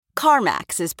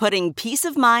CarMax is putting peace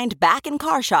of mind back in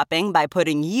car shopping by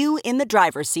putting you in the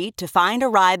driver's seat to find a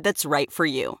ride that's right for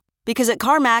you. Because at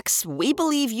CarMax, we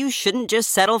believe you shouldn't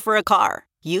just settle for a car.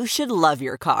 You should love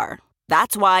your car.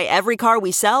 That's why every car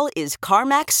we sell is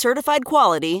CarMax certified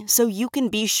quality, so you can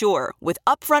be sure with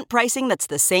upfront pricing that's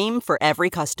the same for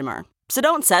every customer. So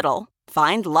don't settle.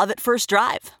 Find love at first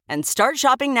drive and start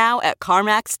shopping now at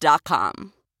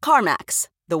CarMax.com. CarMax,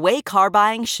 the way car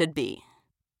buying should be.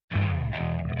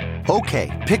 Okay,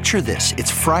 picture this.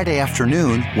 It's Friday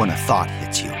afternoon when a thought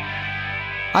hits you.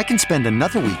 I can spend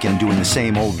another weekend doing the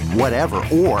same old whatever,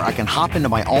 or I can hop into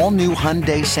my all-new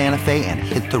Hyundai Santa Fe and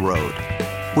hit the road.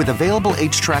 With available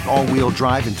H-Track all-wheel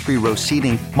drive and 3-row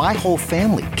seating, my whole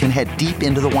family can head deep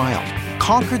into the wild.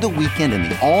 Conquer the weekend in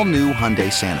the all-new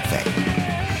Hyundai Santa Fe.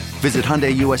 Visit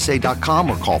HyundaiUSA.com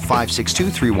or call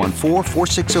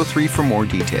 562-314-4603 for more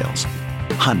details.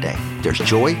 Hyundai, there's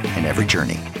joy in every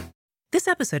journey. This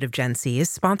episode of Gen C is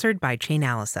sponsored by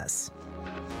Chainalysis.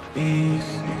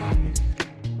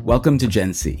 Welcome to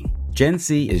Gen C. Gen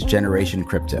C is Generation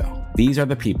Crypto. These are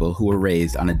the people who were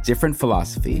raised on a different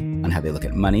philosophy on how they look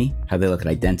at money, how they look at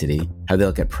identity, how they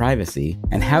look at privacy,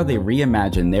 and how they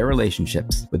reimagine their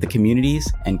relationships with the communities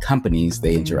and companies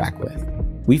they interact with.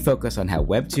 We focus on how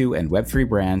Web 2 and Web 3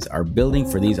 brands are building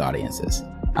for these audiences.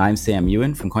 I'm Sam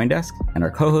Ewan from CoinDesk, and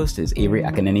our co-host is Avery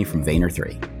Akineni from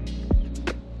Vayner3.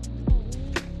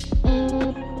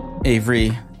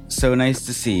 Avery, so nice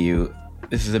to see you.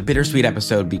 This is a bittersweet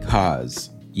episode because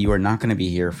you are not going to be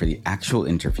here for the actual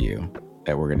interview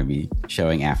that we're going to be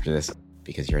showing after this,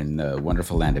 because you're in the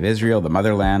wonderful land of Israel, the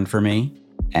motherland for me,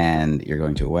 and you're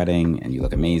going to a wedding and you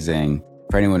look amazing.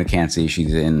 For anyone who can't see,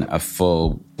 she's in a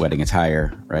full wedding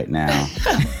attire right now.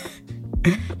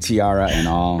 Tiara and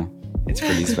all. It's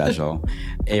pretty special.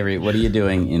 Avery, what are you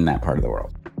doing in that part of the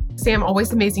world? Sam,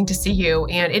 always amazing to see you.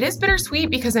 And it is bittersweet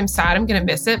because I'm sad I'm going to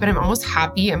miss it, but I'm almost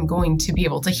happy I'm going to be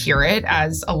able to hear it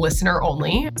as a listener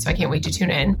only. So I can't wait to tune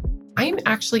in. I'm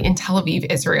actually in Tel Aviv,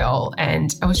 Israel.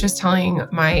 And I was just telling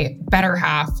my better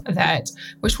half that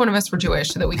wish one of us were Jewish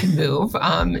so that we could move.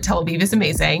 Tel Aviv is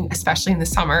amazing, especially in the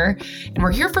summer. And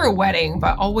we're here for a wedding,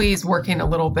 but always working a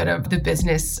little bit of the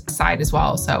business side as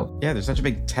well. So yeah, there's such a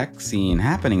big tech scene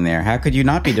happening there. How could you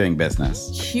not be doing business?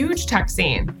 Huge tech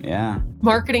scene. Yeah.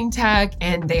 Marketing tech,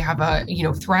 and they have a,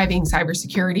 thriving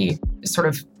cybersecurity sort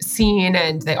of scene.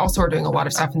 And they also are doing a lot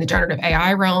of stuff in the generative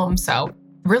AI realm. So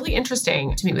really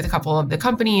interesting to meet with a couple of the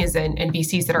companies and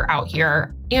VCs that are out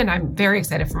here. And I'm very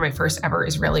excited for my first ever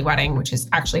Israeli wedding, which is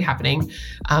actually happening.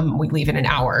 We leave in an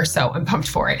hour, so I'm pumped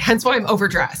for it. Hence why I'm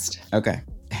overdressed. Okay.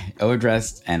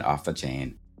 Overdressed and off the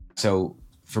chain. So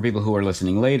for people who are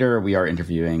listening later, we are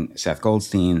interviewing Seth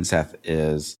Goldstein. Seth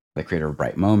is the creator of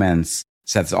Bright Moments.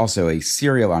 Seth's also a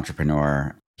serial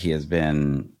entrepreneur. He has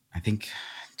been, I think,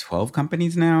 12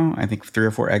 companies now. I think 3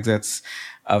 or 4 exits.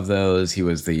 Of those, he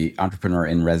was the entrepreneur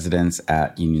in residence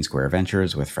at Union Square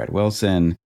Ventures with Fred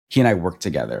Wilson. He and I worked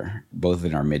together, both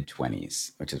in our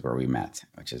mid-20s, which is where we met,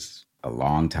 which is a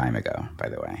long time ago, by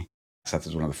the way. Seth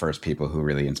was one of the first people who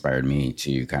really inspired me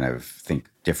to kind of think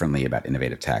differently about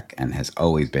innovative tech and has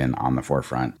always been on the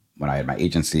forefront. When I had my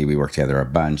agency, we worked together a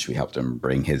bunch. We helped him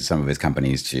bring some of his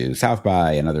companies to South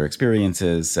by and other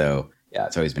experiences. So yeah,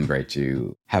 it's always been great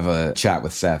to have a chat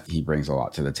with Seth. He brings a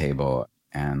lot to the table.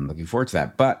 And looking forward to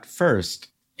that. But first,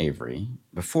 Avery,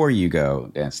 before you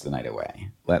go dance the night away,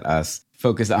 let us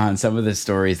focus on some of the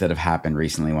stories that have happened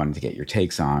recently, wanted to get your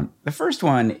takes on. The first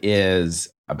one is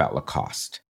about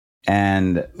Lacoste.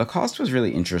 And Lacoste was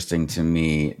really interesting to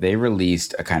me. They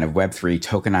released a kind of Web3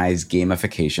 tokenized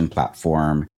gamification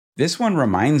platform. This one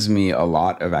reminds me a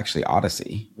lot of actually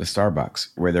Odyssey with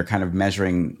Starbucks, where they're kind of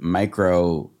measuring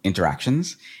micro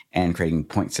interactions and creating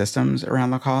point systems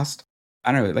around Lacoste.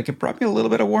 I don't know, it brought me a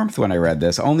little bit of warmth when I read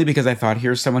this, only because I thought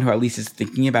here's someone who at least is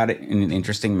thinking about it in an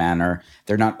interesting manner.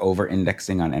 They're not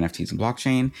over-indexing on NFTs and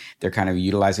blockchain. They're kind of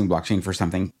utilizing blockchain for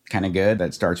something kind of good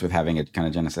that starts with having a kind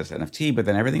of Genesis NFT, but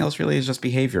then everything else really is just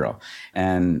behavioral.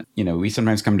 And, we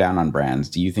sometimes come down on brands.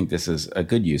 Do you think this is a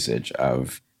good usage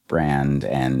of brand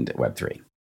and Web3?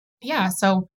 Yeah,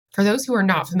 so for those who are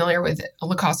not familiar with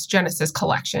Lacoste Genesis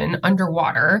collection,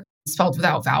 Underwater, spelled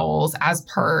without vowels as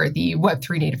per the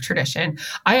Web3 native tradition.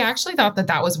 I actually thought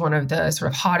that was one of the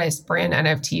sort of hottest brand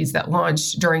NFTs that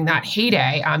launched during that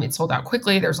heyday. It sold out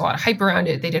quickly. There's a lot of hype around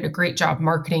it. They did a great job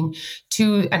marketing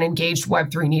to an engaged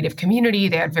Web3 native community.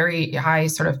 They had very high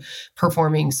sort of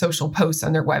performing social posts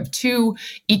on their Web2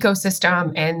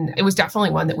 ecosystem. And it was definitely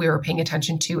one that we were paying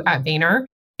attention to at Vayner.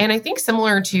 And I think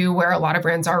similar to where a lot of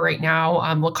brands are right now,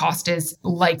 Lacoste is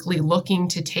likely looking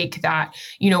to take that,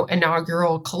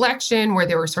 inaugural collection where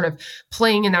they were sort of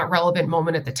playing in that relevant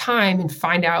moment at the time and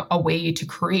find out a way to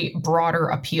create broader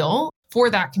appeal for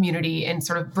that community and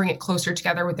sort of bring it closer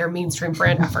together with their mainstream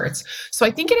brand efforts. So I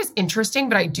think it is interesting,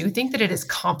 but I do think that it is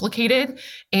complicated.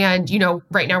 And,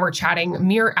 right now we're chatting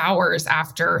mere hours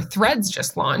after Threads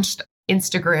just launched,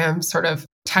 Instagram sort of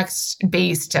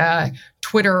text-based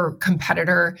Twitter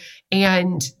competitor.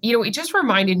 And, it just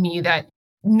reminded me that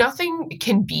nothing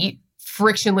can beat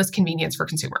frictionless convenience for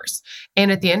consumers.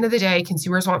 And at the end of the day,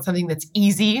 consumers want something that's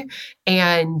easy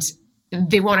and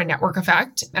they want a network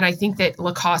effect. And I think that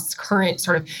Lacoste's current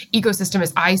sort of ecosystem,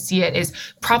 as I see it, is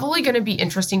probably going to be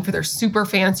interesting for their super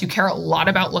fans who care a lot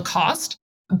about Lacoste.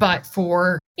 But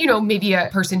for, maybe a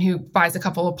person who buys a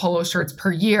couple of polo shirts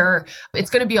per year, it's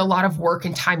going to be a lot of work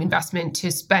and time investment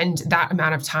to spend that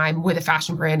amount of time with a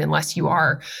fashion brand unless you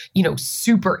are,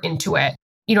 super into it.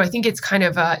 I think it's kind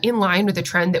of in line with the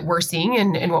trend that we're seeing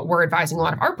and what we're advising a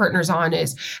lot of our partners on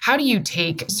is how do you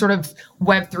take sort of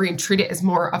Web3 and treat it as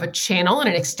more of a channel and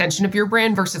an extension of your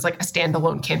brand versus like a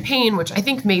standalone campaign, which I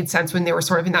think made sense when they were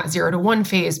sort of in that 0 to 1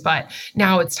 phase. But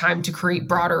now it's time to create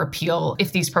broader appeal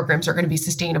if these programs are going to be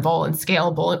sustainable and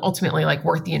scalable and ultimately like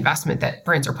worth the investment that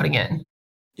brands are putting in.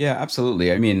 Yeah,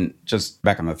 absolutely. I mean, just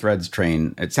back on the Threads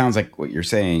train, it sounds like what you're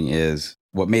saying is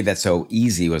what made that so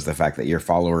easy was the fact that your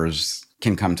followers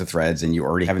can come to Threads and you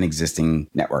already have an existing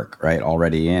network, right?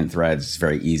 Already in Threads, it's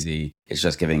very easy. It's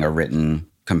just giving a written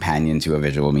companion to a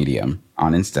visual medium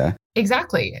on Insta.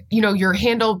 Exactly. Your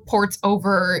handle ports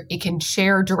over, it can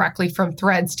share directly from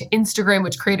Threads to Instagram,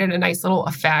 which created a nice little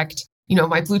effect.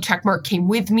 My blue check mark came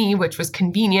with me, which was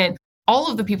convenient. All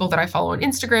of the people that I follow on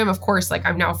Instagram, of course, like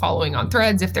I'm now following on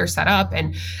Threads if they're set up,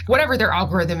 and whatever their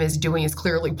algorithm is doing is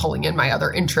clearly pulling in my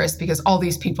other interests because all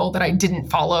these people that I didn't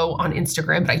follow on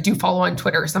Instagram, but I do follow on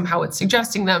Twitter, somehow it's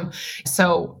suggesting them.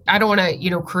 So I don't want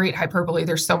to, create hyperbole.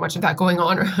 There's so much of that going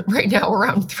on right now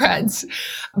around Threads,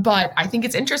 but I think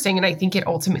it's interesting. And I think it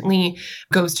ultimately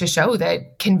goes to show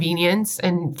that convenience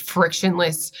and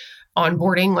frictionless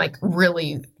onboarding like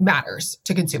really matters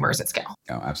to consumers at scale.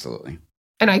 Oh, absolutely.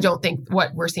 And I don't think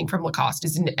what we're seeing from Lacoste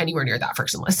is anywhere near that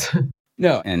frictionless.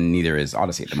 No, and neither is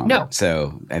Odyssey at the moment. No.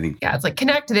 So I think... Yeah, it's like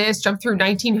connect this, jump through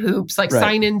 19 hoops, like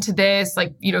sign into this,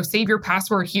 like, save your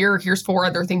password here. Here's 4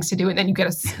 other things to do. And then you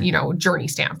get a, journey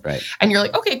stamp. Right. And you're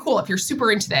like, okay, cool. If you're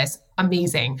super into this,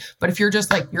 amazing. But if you're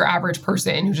just like your average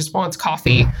person who just wants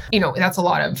coffee, that's a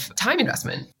lot of time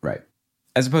investment. Right.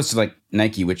 As opposed to like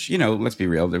Nike, which, let's be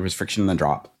real, there was friction in the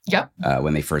drop. Yep.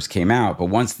 When they first came out. But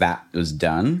once that was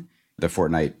done, the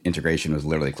Fortnite integration was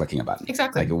literally clicking a button.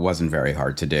 Exactly. Like it wasn't very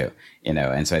hard to do,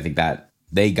 And so I think that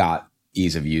they got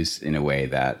ease of use in a way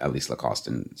that at least Lacoste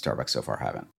and Starbucks so far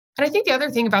haven't. And I think the other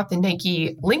thing about the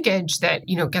Nike linkage that,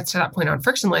 gets to that point on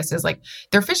frictionless is like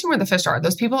they're fishing where the fish are.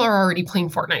 Those people are already playing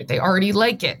Fortnite. They already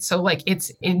like it. So like it's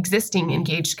an existing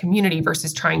engaged community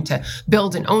versus trying to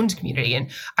build an owned community. And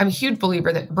I'm a huge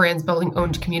believer that brands building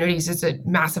owned communities is a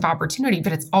massive opportunity,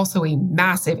 but it's also a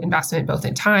massive investment both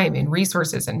in time and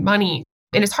resources and money.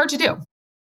 And it's hard to do.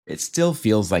 It still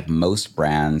feels like most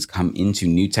brands come into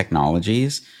new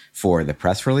technologies for the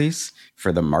press release,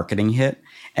 for the marketing hit,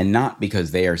 and not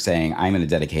because they are saying, I'm going to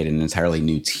dedicate an entirely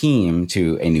new team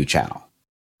to a new channel.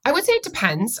 I would say it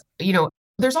depends.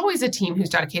 There's always a team who's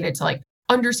dedicated to like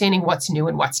understanding what's new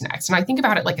and what's next. And I think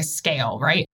about it like a scale,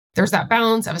 right? There's that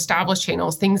balance of established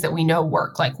channels, things that we know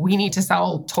work. Like we need to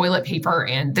sell toilet paper.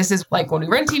 And this is like when we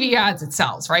run TV ads, it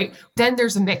sells, right? Then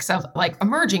there's a mix of like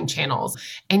emerging channels.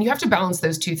 And you have to balance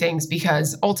those two things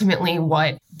because ultimately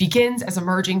what begins as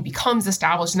emerging becomes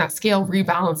established and that scale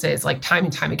rebalances like time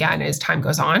and time again as time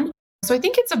goes on. So I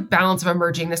think it's a balance of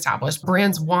emerging and established.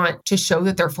 Brands want to show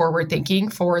that they're forward thinking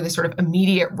for the sort of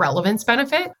immediate relevance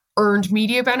benefit, earned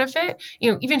media benefit,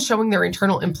 even showing their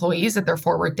internal employees that they're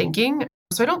forward thinking.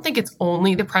 So I don't think it's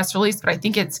only the press release, but I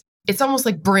think it's almost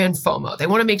like brand FOMO. They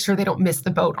want to make sure they don't miss the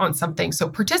boat on something. So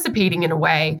participating in a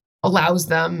way allows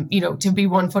them, to be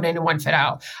 1 foot in and 1 foot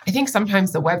out. I think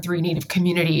sometimes the Web3 native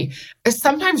community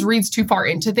sometimes reads too far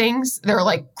into things. They're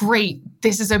like, great,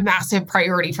 this is a massive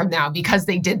priority from now because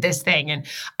they did this thing. And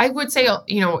I would say, at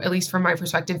least from my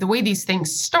perspective, the way these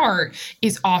things start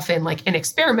is often like an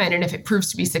experiment. And if it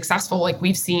proves to be successful, like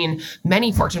we've seen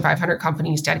many Fortune 500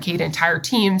 companies dedicate entire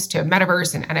teams to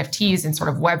metaverse and NFTs and sort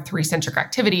of Web3 centric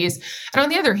activities. And on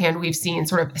the other hand, we've seen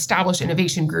sort of established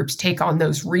innovation groups take on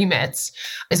those remits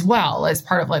as well as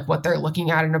part of like what they're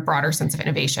looking at in a broader sense of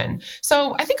innovation.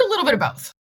 So I think a little bit of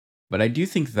both. But I do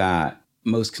think that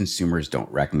most consumers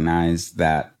don't recognize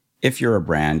that if you're a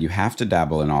brand, you have to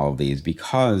dabble in all of these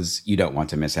because you don't want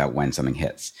to miss out when something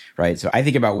hits, right? So I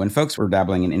think about when folks were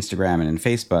dabbling in Instagram and in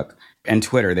Facebook and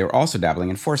Twitter, they were also dabbling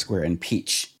in Foursquare and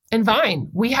Peach. And Vine.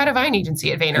 We had a Vine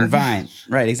agency at Vayner. And Vine.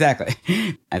 Right, exactly.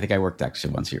 I think I worked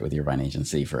actually once with your Vine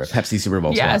agency for a Pepsi Super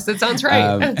Bowl. Yes, it sounds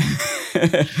right.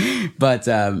 But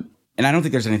and I don't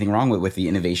think there's anything wrong with the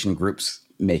innovation groups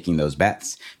making those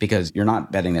bets, because you're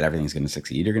not betting that everything's going to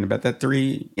succeed. You're going to bet that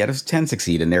 3 out of 10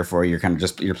 succeed. And therefore you're kind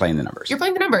of you're playing the numbers. You're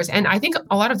playing the numbers. And I think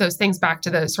a lot of those things, back to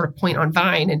the sort of point on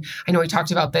Vine, and I know we talked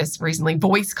about this recently,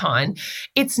 VoiceCon,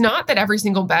 it's not that every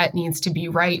single bet needs to be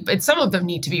right, but some of them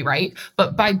need to be right.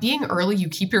 But by being early, you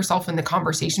keep yourself in the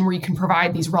conversation where you can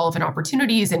provide these relevant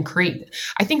opportunities and create.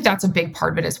 I think that's a big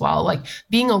part of it as well. Like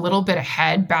being a little bit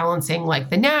ahead, balancing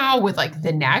like the now with like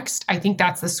the next. I think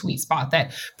that's the sweet spot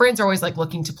that brands are always like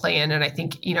looking to play in. And I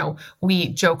think, we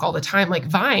joke all the time, like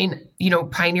Vine,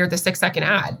 pioneered the 6-second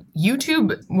ad.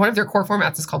 YouTube, one of their core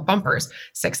formats is called bumpers,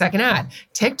 6-second ad.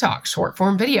 TikTok, short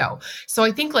form video. So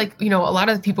I think like, a lot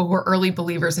of the people who are early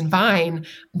believers in Vine,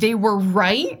 they were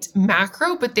right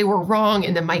macro, but they were wrong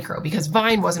in the micro, because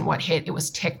Vine wasn't what hit, it was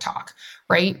TikTok.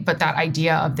 Right? But that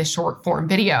idea of the short form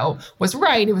video was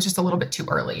right. It was just a little bit too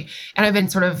early. And I've been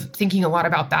sort of thinking a lot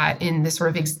about that in this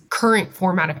sort of current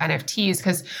format of NFTs,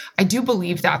 because I do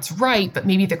believe that's right. But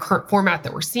maybe the current format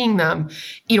that we're seeing them,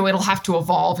 it'll have to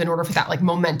evolve in order for that like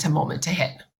momentum moment to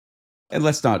hit. And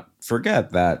let's not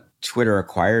forget that Twitter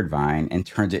acquired Vine and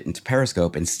turned it into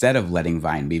Periscope instead of letting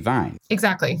Vine be Vine.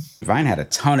 Exactly. Vine had a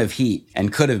ton of heat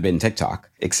and could have been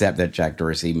TikTok, except that Jack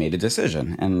Dorsey made a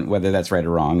decision. And whether that's right or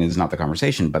wrong is not the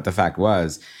conversation. But the fact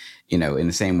was, in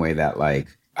the same way that like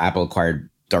Apple acquired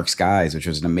Dark Skies, which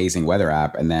was an amazing weather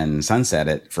app, and then sunset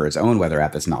it for its own weather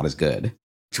app that's not as good,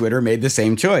 Twitter made the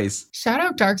same choice. Shout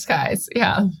out Dark Skies.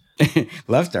 Yeah.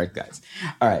 Loves Dark Skies.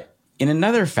 All right. In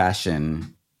another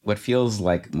fashion, what feels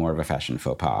like more of a fashion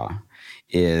faux pas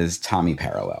is Tommy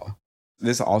Parallel.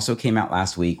 This also came out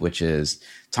last week, which is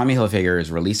Tommy Hilfiger is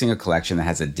releasing a collection that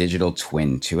has a digital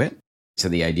twin to it. So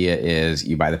the idea is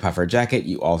you buy the puffer jacket,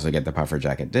 you also get the puffer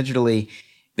jacket digitally.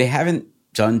 They haven't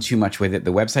done too much with it.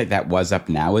 The website that was up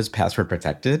now is password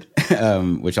protected,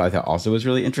 which I thought also was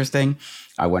really interesting.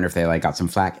 I wonder if they got some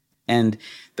flack. And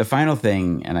the final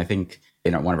thing, and I think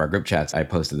in one of our group chats, I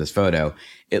posted this photo.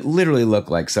 It literally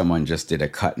looked like someone just did a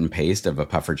cut and paste of a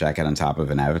puffer jacket on top of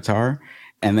an avatar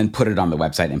and then put it on the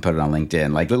website and put it on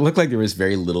LinkedIn. It looked like there was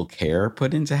very little care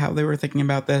put into how they were thinking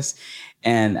about this.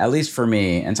 And at least for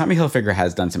me, and Tommy Hilfiger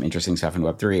has done some interesting stuff in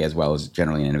Web3 as well as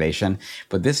generally in innovation,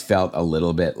 but this felt a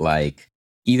little bit like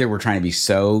either we're trying to be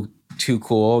so too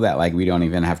cool that we don't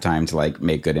even have time to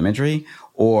make good imagery,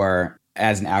 or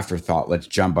as an afterthought, let's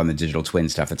jump on the digital twin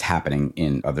stuff that's happening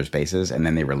in other spaces. And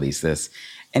then they release this.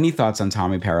 Any thoughts on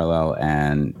Tommy Parallel?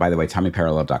 And by the way,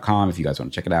 TommyParallel.com, if you guys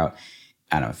want to check it out.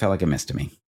 I don't know, it felt like a miss to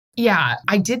me. Yeah,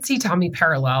 I did see Tommy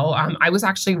Parallel. I was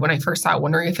actually, when I first saw it,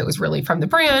 wondering if it was really from the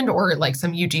brand or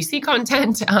some UGC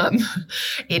content.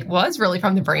 It was really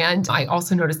from the brand. I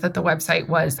also noticed that the website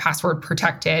was password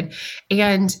protected,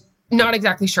 and not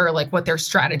exactly sure what their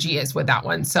strategy is with that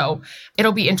one. So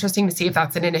it'll be interesting to see if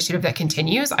that's an initiative that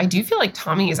continues. I do feel like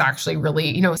Tommy is actually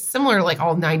really, similar to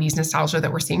all 90s nostalgia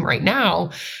that we're seeing right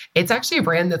now. It's actually a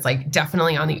brand that's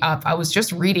definitely on the up. I was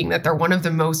just reading that they're one of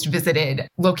the most visited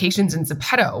locations in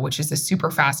Zepeto, which is a super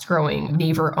fast growing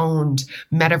Naver owned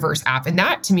metaverse app. And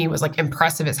that to me was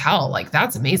impressive as hell.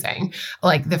 That's amazing.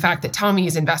 The fact that Tommy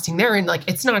is investing there, and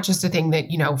it's not just a thing that,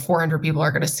 400 people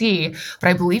are going to see, but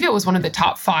I believe it was one of the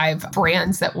top 5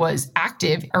 brands that was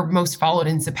active or most followed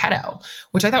in Zepeto,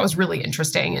 which I thought was really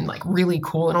interesting and really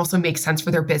cool, and also makes sense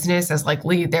for their business as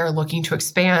likely they're looking to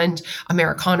expand.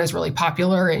 Americana is really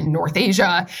popular in North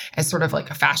Asia as sort of a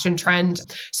fashion trend.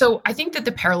 So I think that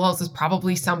the Parallels is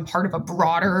probably some part of a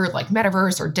broader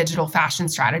metaverse or digital fashion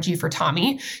strategy for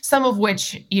Tommy, some of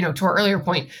which, to our earlier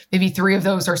point, maybe 3 of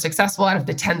those are successful out of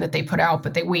the 10 that they put out,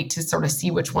 but they wait to sort of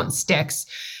see which one sticks.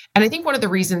 And I think one of the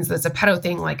reasons the Zepeto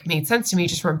thing made sense to me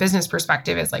just from a business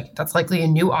perspective is that's likely a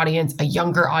new audience, a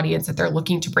younger audience that they're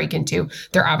looking to break into.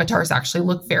 Their avatars actually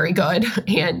look very good,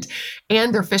 and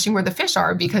they're fishing where the fish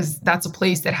are, because that's a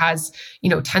place that has,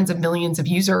 tens of millions of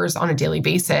users on a daily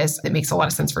basis. That makes a lot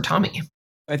of sense for Tommy.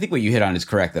 I think what you hit on is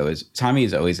correct, though, is Tommy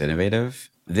is always innovative.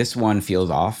 This one feels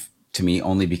off to me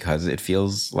only because it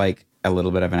feels like a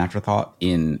little bit of an afterthought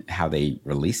in how they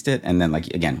released it. And then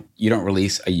again, you don't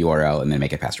release a URL and then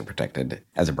make it password protected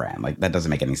as a brand. That doesn't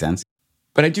make any sense.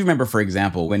 But I do remember, for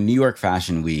example, when New York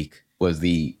Fashion Week was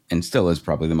and still is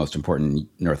probably the most important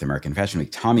North American fashion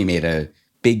week, Tommy made a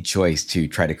big choice to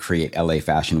try to create LA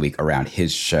Fashion Week around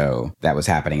his show that was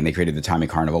happening. And they created the Tommy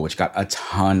Carnival, which got a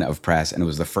ton of press and it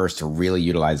was the first to really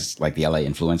utilize like the LA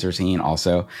influencer scene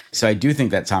also. So I do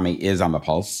think that Tommy is on the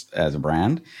pulse as a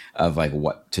brand of like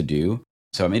what to do.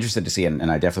 So I'm interested to see, and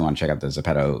I definitely want to check out the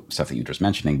Zepeto stuff that you were just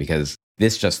mentioning, because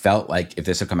this just felt like if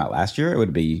this had come out last year, it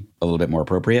would be a little bit more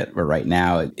appropriate. But right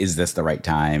now, is this the right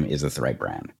time? Is this the right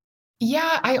brand?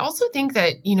 Yeah, I also think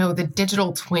that, the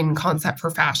digital twin concept for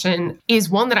fashion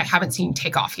is one that I haven't seen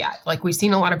take off yet. Like we've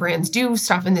seen a lot of brands do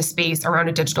stuff in this space around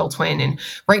a digital twin. And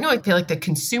right now I feel like the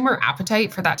consumer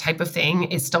appetite for that type of thing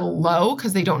is still low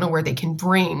because they don't know where they can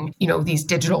bring, these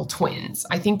digital twins.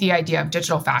 I think the idea of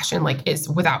digital fashion is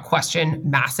without question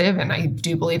massive. And I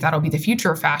do believe that'll be the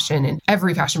future of fashion. And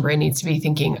every fashion brand needs to be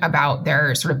thinking about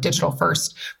their sort of digital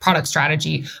first product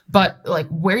strategy. But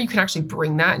where you can actually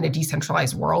bring that in a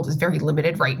decentralized world is very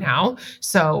limited right now.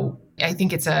 So I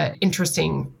think it's an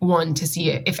interesting one to see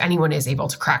if anyone is able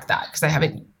to crack that, because I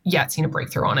haven't yet seen a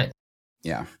breakthrough on it.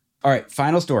 Yeah. All right.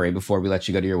 Final story before we let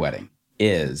you go to your wedding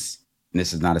is, and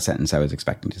this is not a sentence I was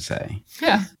expecting to say.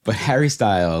 Yeah. But Harry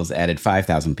Styles added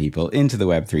 5,000 people into the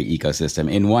Web3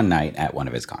 ecosystem in one night at one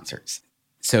of his concerts.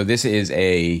 So this is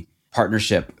a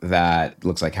partnership that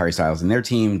looks like Harry Styles and their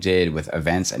team did with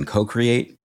events and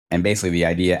Co-Create. And basically the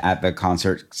idea at the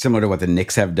concert, similar to what the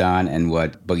Knicks have done and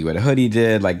what Boogie With a Hoodie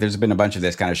did, there's been a bunch of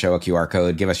this kind of show a QR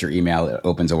code, give us your email, it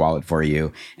opens a wallet for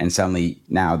you. And suddenly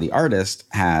now the artist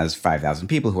has 5,000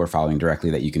 people who are following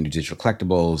directly that you can do digital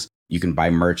collectibles. You can buy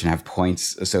merch and have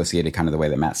points associated kind of the way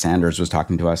that Matt Sanders was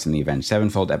talking to us in the Avenged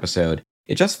Sevenfold episode.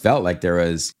 It just felt like there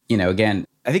was, again,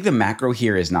 I think the macro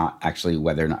here is not actually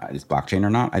whether or not it's blockchain or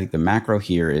not. I think the macro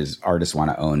here is artists want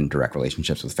to own direct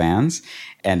relationships with fans.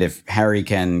 And if Harry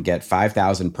can get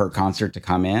 5,000 per concert to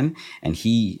come in and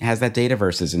he has that data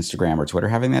versus Instagram or Twitter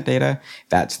having that data,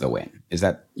 that's the win. Is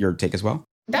that your take as well?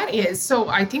 That is. So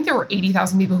I think there were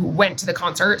 80,000 people who went to the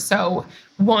concert. So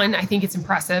one, I think it's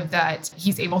impressive that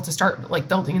he's able to start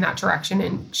building in that direction,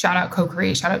 and shout out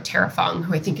Co-Create, shout out Tara Fung,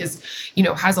 who I think is,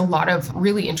 has a lot of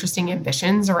really interesting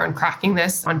ambitions around cracking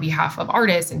this on behalf of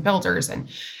artists and builders and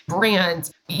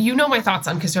brands. My thoughts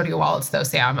on custodial wallets though,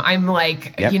 Sam. I'm I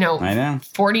know.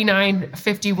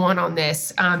 49-51 on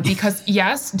this because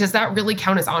yes, does that really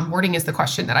count as onboarding is the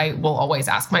question that I will always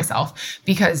ask myself,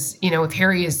 because, if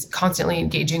Harry is constantly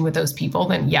engaging with those people,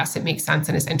 then yes, it makes sense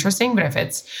and is interesting. But if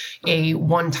it's a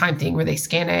one-time thing where they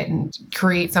scan it and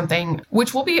create something,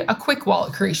 which will be a quick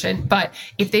wallet creation, but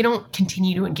if they don't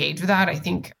continue to engage with that, I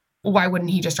think, why wouldn't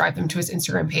he just drive them to his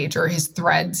Instagram page or his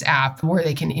Threads app where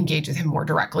they can engage with him more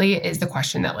directly is the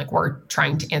question that we're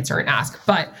trying to answer and ask.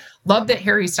 But love that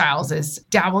Harry Styles is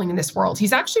dabbling in this world.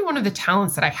 He's actually one of the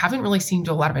talents that I haven't really seen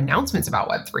do a lot of announcements about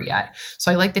Web3 yet.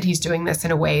 So I like that he's doing this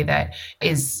in a way that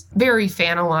is very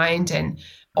fan aligned. And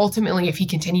ultimately, if he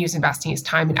continues investing his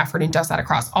time and effort and does that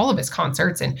across all of his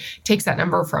concerts and takes that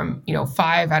number from,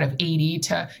 5 out of 80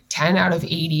 to 10 out of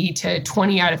 80 to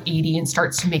 20 out of 80 and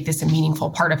starts to make this a meaningful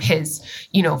part of his,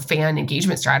 fan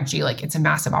engagement strategy, it's a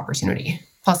massive opportunity.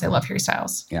 Plus, I love Harry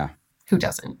Styles. Yeah. Who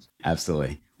doesn't?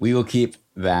 Absolutely. We will keep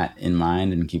that in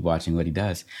mind and keep watching what he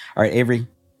does. All right, Avery,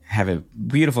 have a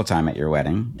beautiful time at your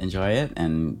wedding. Enjoy it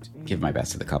and give my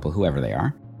best to the couple, whoever they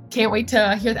are. Can't wait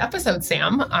to hear the episode,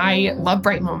 Sam. I love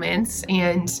Bright Moments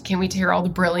and can't wait to hear all the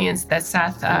brilliance that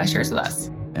Seth shares with us.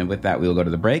 And with that, we will go to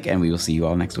the break and we will see you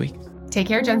all next week. Take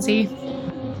care, Gen Z.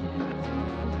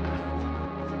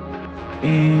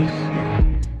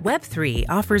 Web3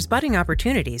 offers budding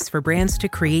opportunities for brands to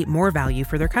create more value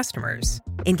for their customers,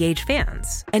 engage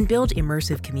fans, and build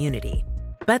immersive community.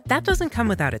 But that doesn't come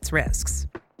without its risks.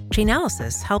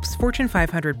 Chainalysis helps Fortune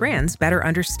 500 brands better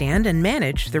understand and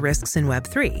manage the risks in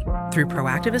Web3 through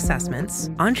proactive assessments,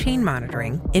 on-chain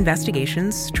monitoring,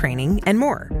 investigations, training, and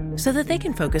more, so that they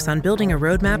can focus on building a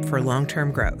roadmap for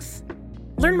long-term growth.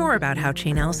 Learn more about how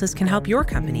Chainalysis can help your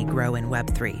company grow in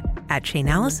Web3 at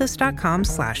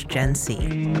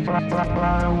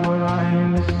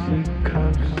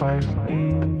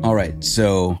chainalysis.com/GenC. All right,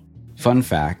 so fun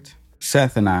fact,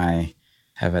 Seth and I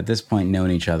have at this point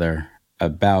known each other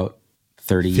about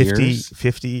 30 years.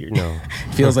 50, no.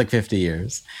 Feels like 50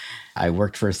 years. I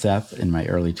worked for Seth in my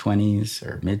early 20s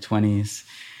or mid-20s.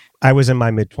 I was in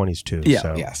my mid-20s too. Yeah,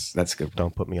 so yes, that's good.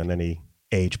 Don't put me on any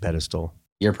age pedestal.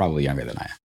 You're probably younger than I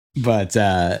am. But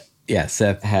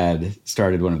Seth had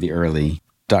started one of the early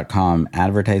 .com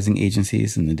advertising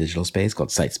agencies in the digital space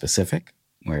called Site Specific,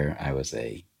 where I was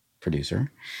a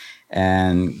producer,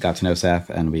 and got to know Seth,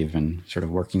 and we've been sort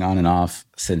of working on and off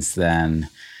since then,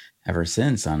 ever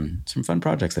since, on some fun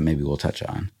projects that maybe we'll touch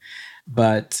on.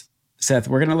 But Seth,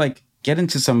 we're going to get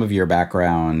into some of your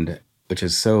background, which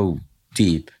is so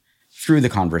deep through the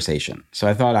conversation. So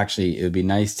I thought actually it would be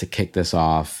nice to kick this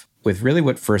off with really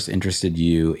what first interested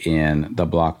you in the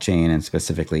blockchain and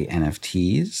specifically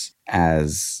NFTs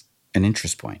as an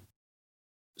interest point.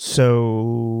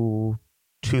 So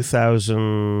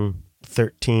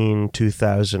 2013,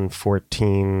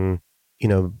 2014,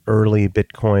 early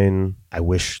Bitcoin. I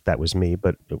wish that was me,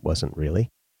 but it wasn't really.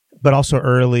 But also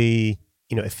early,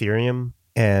 Ethereum.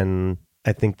 And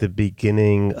I think the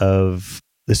beginning of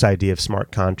this idea of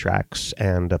smart contracts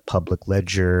and a public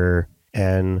ledger.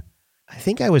 And I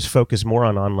think I was focused more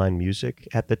on online music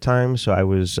at the time. So I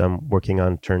was working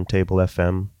on Turntable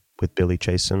FM with Billy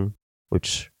Chasen,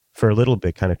 which for a little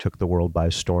bit kind of took the world by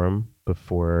storm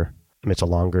before. It's a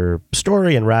longer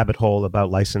story and rabbit hole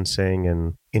about licensing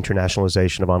and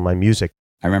internationalization of online music.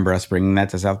 I remember us bringing that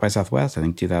to South by Southwest, I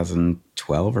think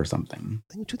 2012 or something.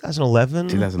 I think 2011.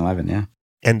 2011, yeah.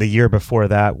 And the year before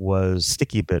that was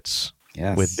Sticky Bits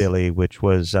Yes. with Billy, which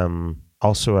was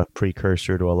also a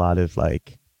precursor to a lot of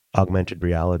like augmented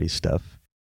reality stuff.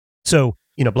 So,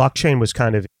 blockchain was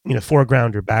kind of,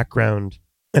 foreground or background.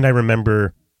 And I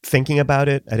remember thinking about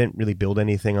it. I didn't really build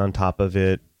anything on top of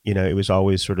it. It was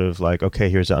always sort of like, okay,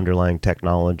 here's the underlying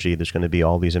technology. There's going to be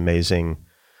all these amazing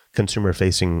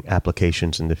consumer-facing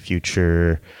applications in the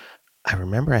future. I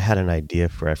remember I had an idea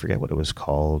I forget what it was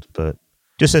called, but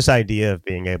just this idea of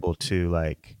being able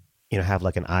to have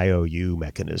like an IOU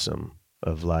mechanism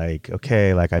of like,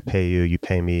 okay, like I pay you, you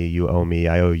pay me, you owe me,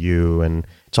 I owe you, and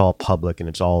it's all public and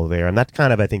it's all there. And that's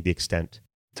kind of, I think, the extent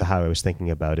to how I was thinking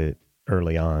about it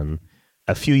early on.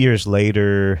 A few years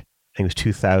later, I think it was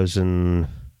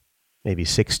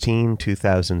 2016,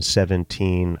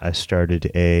 2017, I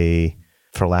started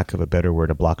for lack of a better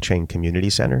word, a blockchain community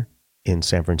center in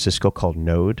San Francisco called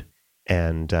Node.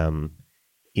 And,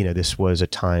 this was a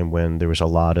time when there was a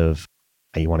lot of,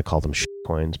 you want to call them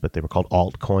coins, but they were called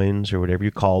altcoins or whatever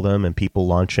you call them, and people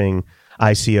launching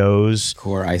ICOs.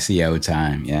 Core ICO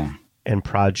time, yeah. And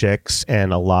projects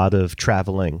and a lot of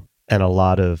traveling and a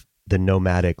lot of the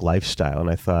nomadic lifestyle. And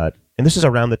I thought, and this is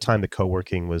around the time that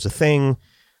co-working was a thing.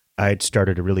 I had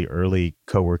started a really early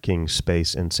co-working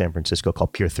space in San Francisco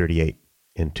called Pier 38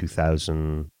 in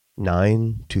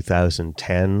 2009,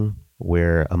 2010,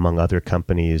 where among other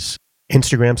companies,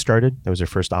 Instagram started. That was their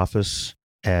first office.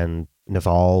 And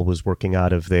Naval was working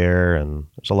out of there. And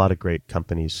there's a lot of great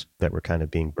companies that were kind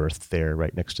of being birthed there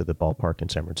right next to the ballpark in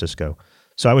San Francisco.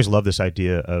 So I always love this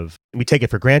idea of, we take it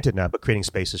for granted now, but creating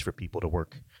spaces for people to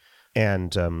work.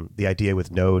 And the idea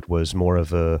with Node was more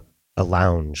of a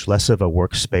lounge, less of a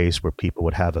workspace where people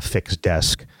would have a fixed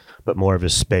desk, but more of a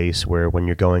space where when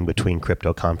you're going between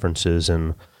crypto conferences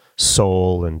in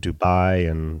Seoul and Dubai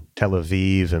and Tel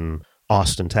Aviv and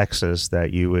Austin, Texas,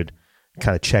 that you would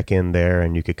kind of check in there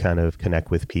and you could kind of connect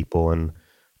with people. And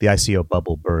the ICO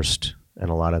bubble burst and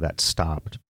a lot of that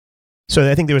stopped.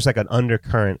 So I think there was like an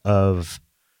undercurrent of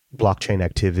blockchain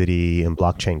activity and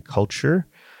blockchain culture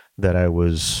that I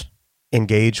was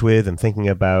engaged with and thinking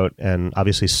about, and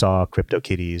obviously saw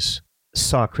CryptoKitties,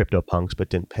 saw CryptoPunks, but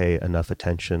didn't pay enough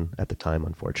attention at the time,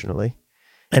 unfortunately.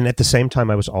 And at the same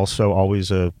time, I was also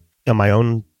always in my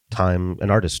own time, an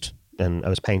artist. And I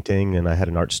was painting and I had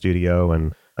an art studio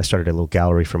and I started a little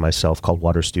gallery for myself called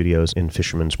Water Studios in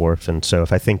Fisherman's Wharf. And so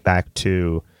if I think back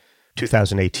to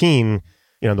 2018,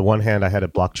 on the one hand, I had a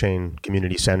blockchain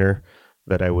community center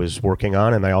that I was working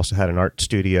on, and I also had an art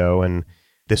studio. And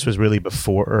this was really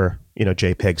before,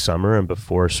 JPEG summer and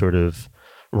before sort of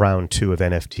round 2 of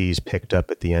NFTs picked up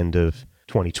at the end of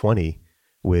 2020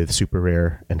 with Super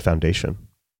Rare and Foundation.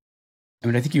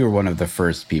 I think you were one of the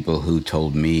first people who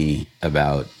told me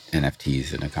about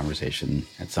NFTs in a conversation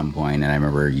at some point. And I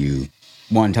remember you,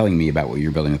 one, telling me about what you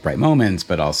were building with Bright Moments,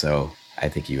 but also I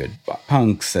think you had bought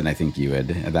Punks. And I think you had,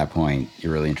 at that point,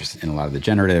 you're really interested in a lot of the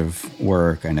generative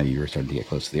work. I know you were starting to get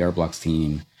close to the Art Blocks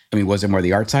team. Was it more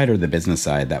the art side or the business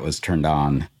side that was turned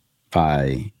on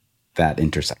by that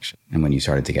intersection and when you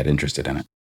started to get interested in it?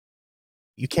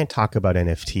 You can't talk about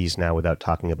NFTs now without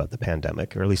talking about the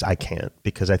pandemic, or at least I can't,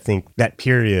 because I think that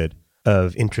period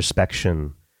of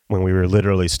introspection when we were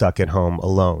literally stuck at home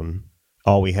alone,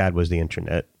 all we had was the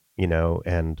internet,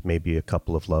 and maybe a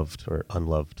couple of loved or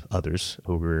unloved others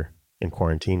who we were in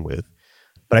quarantine with.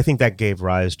 But I think that gave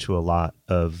rise to a lot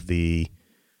of the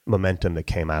momentum that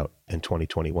came out in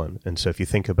 2021. And so if you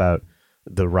think about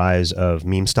the rise of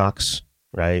meme stocks,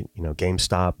 right?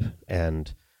 GameStop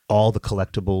and all the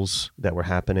collectibles that were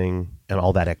happening and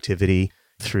all that activity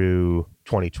through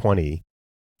 2020.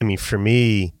 For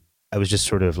me, I was just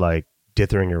sort of like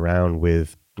dithering around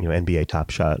with, NBA Top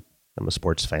Shot. I'm a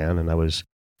sports fan and I was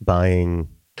buying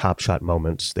Top Shot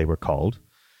moments, they were called.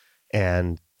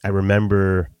 And I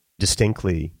remember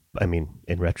distinctly, I mean,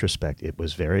 in retrospect, it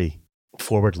was very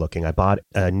forward looking. I bought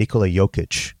a Nikola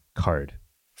Jokic card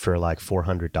for like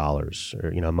 $400 or,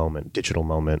 a moment, digital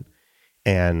moment.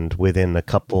 And within a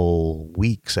couple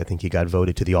weeks, I think he got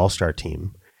voted to the All-Star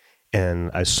team.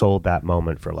 And I sold that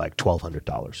moment for like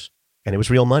 $1,200. And it was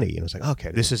real money. And I was like,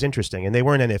 okay, this is interesting. And they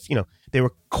weren't they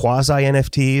were quasi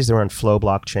NFTs. They were on Flow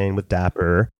blockchain with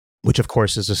Dapper, which of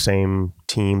course is the same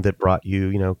team that brought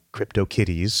you, Crypto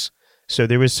Kitties. So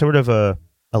there was sort of a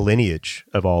lineage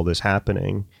of all this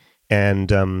happening.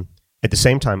 And at the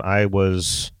same time, I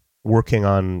was working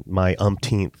on my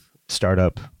umpteenth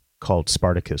startup called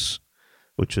Spartacus,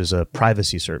 which was a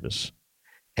privacy service.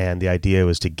 And the idea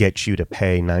was to get you to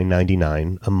pay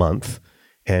 $9.99 a month,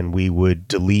 and we would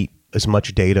delete as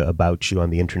much data about you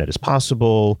on the internet as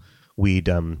possible. We'd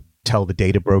tell the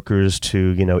data brokers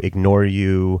to, ignore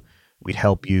you. We'd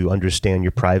help you understand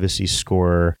your privacy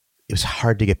score. It was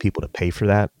hard to get people to pay for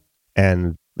that.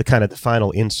 And the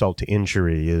final insult to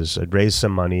injury is I'd raised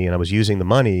some money, and I was using the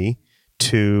money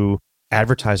to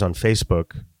advertise on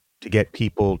Facebook to get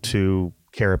people to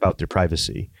care about their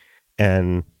privacy.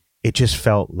 And it just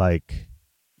felt like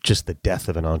just the death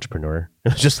of an entrepreneur.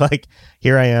 It was just like,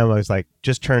 here I am. I was like,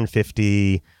 just turned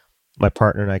 50. My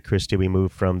partner and I, Christy, we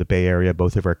moved from the Bay Area.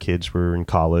 Both of our kids were in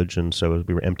college. And so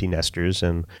we were empty nesters,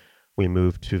 and we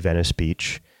moved to Venice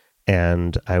Beach.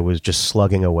 And I was just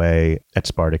slugging away at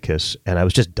Spartacus, and I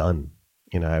was just done.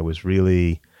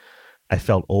 I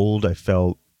felt old. I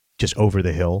felt just over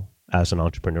the hill as an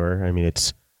entrepreneur. I mean,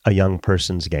 it's a young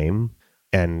person's game.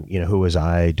 And, who was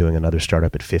I doing another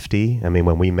startup at 50? I mean,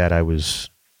 when we met, I was,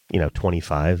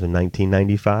 25 in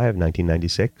 1995,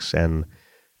 1996. And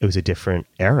it was a different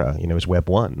era. It was Web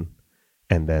 1.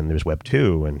 And then there's Web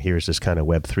 2. And here's this kind of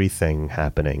Web 3 thing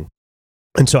happening.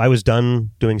 And so I was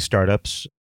done doing startups.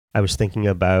 I was thinking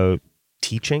about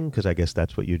teaching, because I guess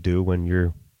that's what you do when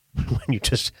you're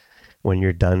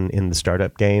done in the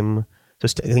startup game.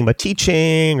 Just thinking about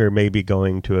teaching, or maybe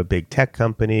going to a big tech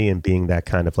company and being that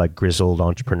kind of like grizzled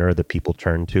entrepreneur that people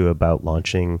turn to about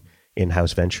launching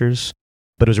in-house ventures.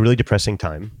 But it was a really depressing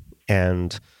time.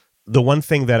 And the one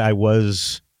thing that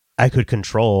I could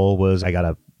control was I got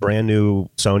a brand new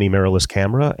Sony mirrorless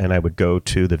camera, and I would go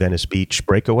to the Venice Beach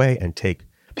breakaway and take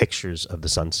pictures of the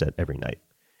sunset every night.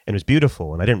 And it was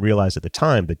beautiful. And I didn't realize at the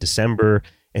time that December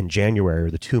and January are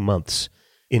the 2 months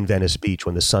in Venice Beach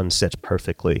when the sun sets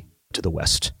perfectly to the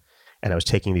west. And I was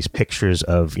taking these pictures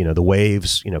of, the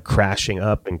waves, crashing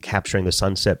up and capturing the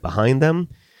sunset behind them.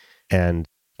 And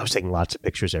I was taking lots of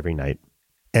pictures every night.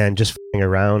 And just f***ing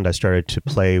around, I started to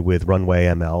play with Runway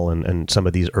ML and some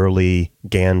of these early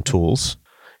GAN tools.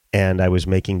 And I was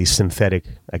making these synthetic,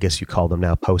 I guess you call them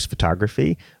now post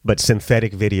photography, but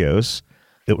synthetic videos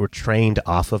that were trained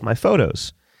off of my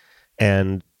photos.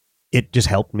 And it just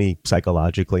helped me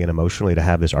psychologically and emotionally to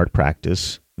have this art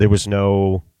practice. There was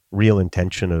no real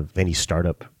intention of any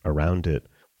startup around it.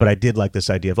 But I did like this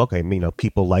idea of, okay,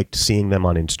 people liked seeing them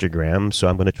on Instagram, so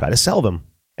I'm going to try to sell them.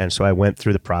 And so I went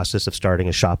through the process of starting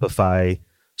a Shopify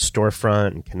storefront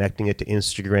and connecting it to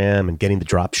Instagram and getting the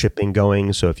drop shipping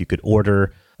going. So if you could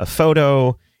order a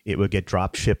photo, it would get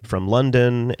drop shipped from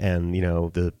London, and,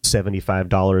 the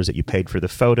 $75 that you paid for the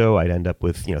photo, I'd end up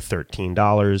with,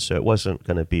 $13. So it wasn't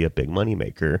going to be a big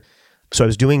moneymaker. So I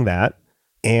was doing that.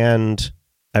 And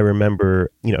I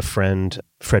remember, a friend,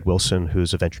 Fred Wilson,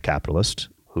 who's a venture capitalist,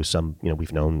 who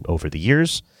we've known over the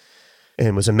years,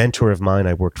 and was a mentor of mine.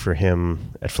 I worked for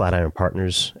him at Flatiron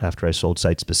Partners after I sold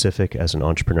Site Specific as an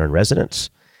entrepreneur in residence.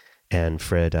 And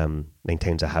Fred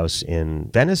maintains a house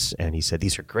in Venice, and he said,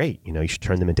 these are great. You should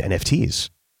turn them into NFTs.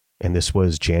 And this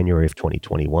was January of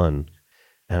 2021.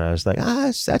 And I was like,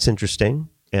 that's interesting.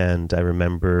 And I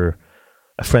remember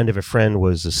a friend of a friend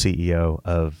was the CEO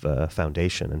of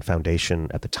Foundation, and Foundation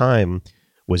at the time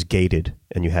was gated,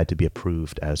 and you had to be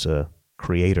approved as a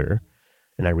creator.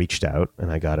 And I reached out,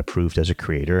 and I got approved as a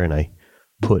creator, and I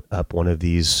put up one of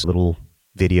these little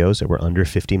videos that were under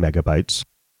 50 megabytes.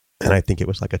 And I think it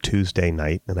was like a Tuesday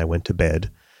night, and I went to bed.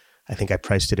 I think I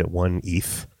priced it at 1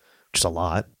 ETH, which is a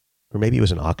lot. Or maybe it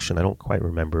was an auction. I don't quite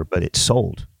remember, but it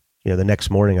sold. The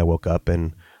next morning I woke up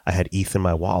and I had ETH in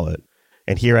my wallet.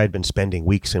 And here I'd been spending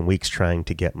weeks and weeks trying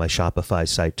to get my Shopify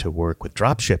site to work with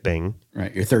drop shipping.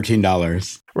 Right. Your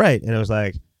 $13. Right. And it was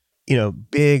like,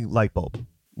 big light bulb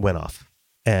went off.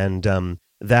 And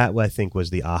that, I think, was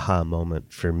the aha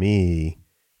moment for me,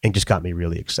 and just got me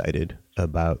really excited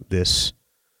about this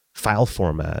file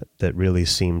format that really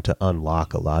seemed to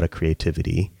unlock a lot of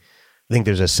creativity. I think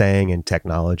there's a saying in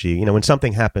technology, when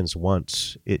something happens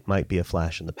once, it might be a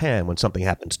flash in the pan. When something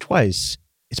happens twice,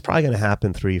 it's probably going to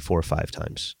happen 3, 4, 5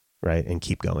 times, right? And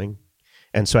keep going.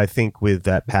 And so I think with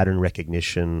that pattern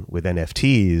recognition with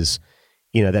NFTs,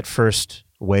 that first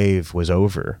wave was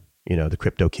over, the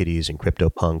crypto kitties and crypto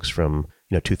punks from,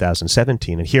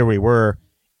 2017. And here we were,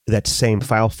 that same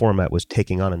file format was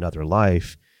taking on another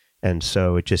life. And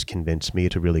so it just convinced me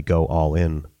to really go all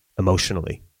in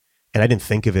emotionally. And I didn't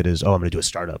think of it as, I'm going to do a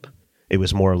startup. It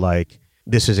was more like,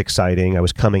 this is exciting. I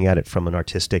was coming at it from an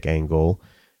artistic angle.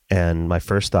 And my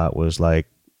first thought was like,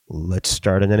 let's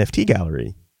start an NFT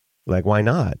gallery. Like, why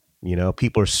not?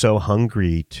 People are so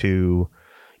hungry to,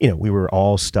 we were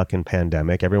all stuck in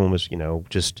pandemic. Everyone was,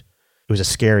 it was a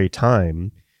scary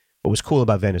time. What was cool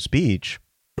about Venice Beach,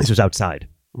 this was outside,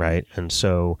 right? And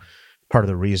so part of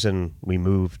the reason we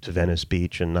moved to Venice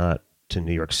Beach and not to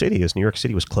New York City is New York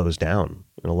City was closed down.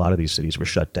 And a lot of these cities were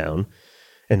shut down.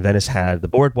 And Venice had the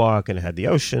boardwalk and it had the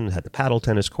ocean, it had the paddle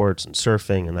tennis courts and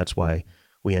surfing. And that's why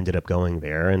we ended up going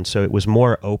there. And so it was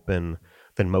more open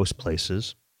than most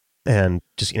places. And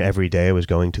just every day I was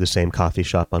going to the same coffee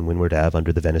shop on Windward Ave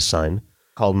under the Venice sign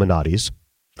called Minotti's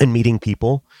and meeting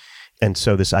people. And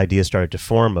so this idea started to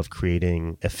form of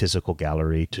creating a physical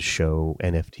gallery to show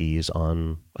NFTs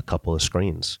on a couple of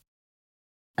screens.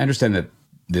 I understand that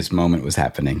this moment was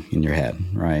happening in your head,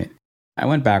 right? I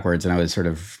went backwards and I was sort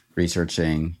of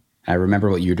researching. I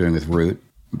remember what you were doing with Root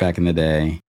back in the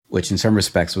day, which in some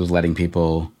respects was letting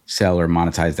people sell or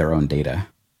monetize their own data.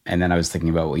 And then I was thinking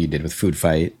about what you did with Food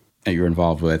Fight that you were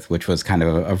involved with, which was kind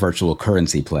of a virtual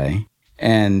currency play.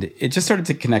 And it just started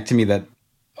to connect to me that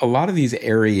a lot of these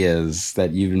areas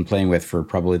that you've been playing with for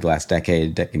probably the last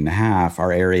decade and a half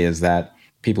are areas that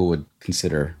people would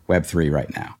consider Web3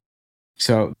 right now.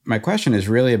 So my question is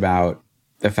really about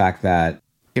the fact that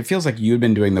it feels like you'd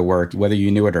been doing the work, whether you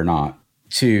knew it or not,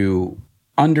 to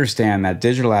understand that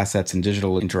digital assets and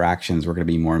digital interactions were going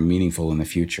to be more meaningful in the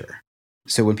future.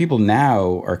 So when people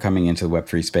now are coming into the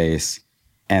Web3 space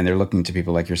and they're looking to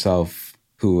people like yourself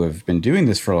who have been doing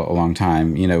this for a long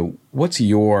time, what's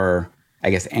your,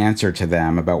 answer to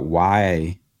them about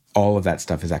why all of that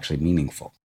stuff is actually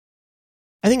meaningful?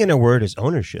 I think in a word is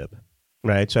ownership,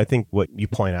 right? So I think what you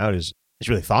point out is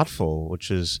really thoughtful, which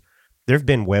is there have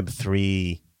been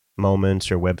Web3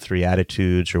 moments or Web3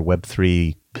 attitudes or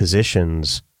Web3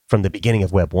 positions from the beginning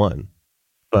of Web1.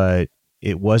 But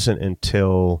it wasn't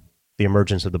until the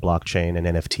emergence of the blockchain and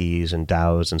NFTs and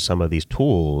DAOs and some of these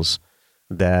tools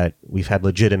that we've had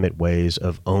legitimate ways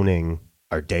of owning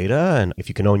our data. And if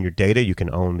you can own your data, you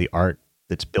can own the art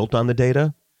that's built on the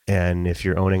data. And if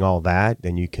you're owning all that,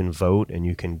 then you can vote and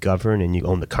you can govern and you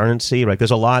own the currency, right? There's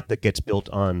a lot that gets built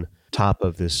on top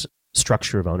of this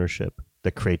structure of ownership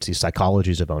that creates these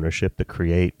psychologies of ownership that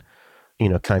create,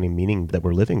 kind of meaning that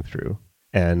we're living through.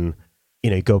 And,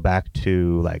 you go back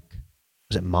to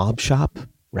was it Mob Shop,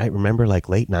 right? Remember late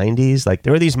 90s?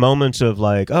 There were these moments of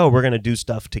we're going to do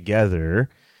stuff together.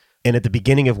 And at the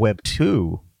beginning of Web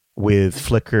 2 with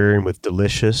Flickr and with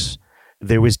Delicious,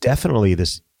 there was definitely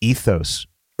this ethos,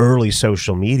 early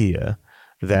social media,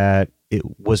 that it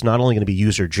was not only going to be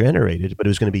user generated, but it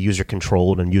was going to be user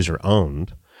controlled and user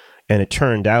owned. And it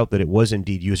turned out that it was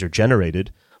indeed user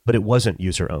generated, but it wasn't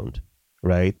user owned,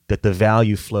 right? That the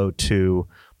value flowed to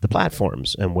the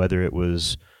platforms, and whether it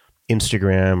was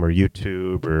Instagram or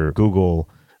YouTube or Google,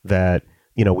 that,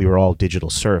 we were all digital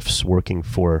serfs working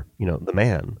for, the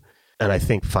man. And I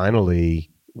think finally,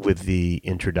 with the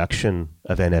introduction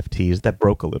of NFTs, that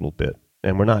broke a little bit.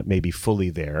 And we're not maybe fully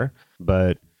there,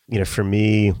 but, for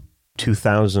me,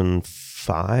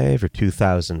 2005 or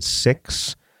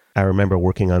 2006, I remember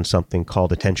working on something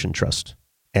called Attention Trust.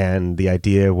 And the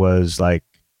idea was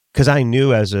because I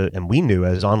knew and we knew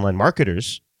as online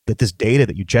marketers that this data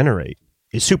that you generate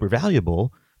is super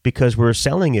valuable because we're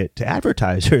selling it to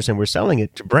advertisers and we're selling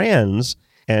it to brands.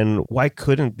 And why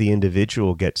couldn't the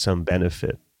individual get some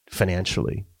benefit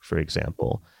financially, for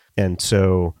example? And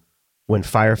so when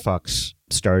Firefox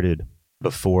started,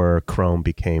 before Chrome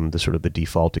became the sort of the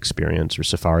default experience or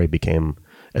Safari became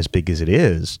as big as it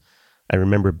is, I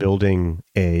remember building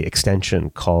a extension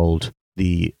called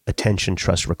the Attention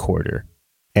Trust Recorder.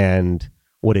 And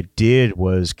what it did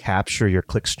was capture your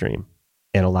clickstream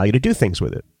and allow you to do things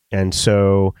with it. And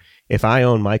so if I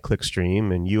own my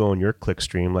clickstream and you own your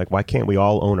clickstream, why can't we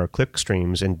all own our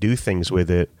clickstreams and do things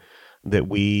with it that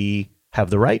we have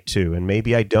the right to? And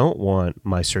maybe I don't want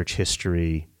my search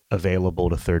history available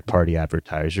to third-party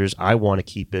advertisers. I want to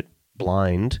keep it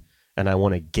blind, and I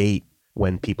want to gate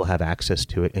when people have access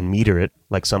to it and meter it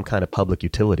like some kind of public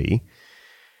utility.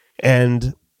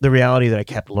 And the reality that I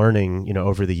kept learning,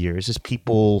 over the years is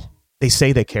people, they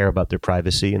say they care about their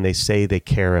privacy and they say they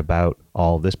care about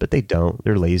all this, but they don't.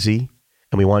 They're lazy,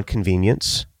 and we want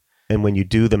convenience. And when you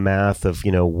do the math of,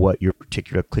 what your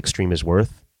particular clickstream is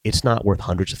worth, it's not worth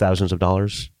hundreds of thousands of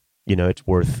dollars. It's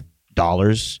worth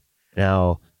dollars.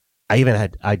 Now, I even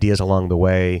had ideas along the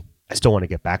way. I still want to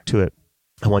get back to it.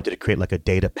 I wanted to create like a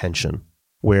data pension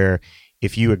where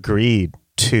if you agreed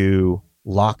to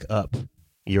lock up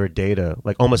your data,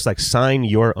 like almost like sign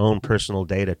your own personal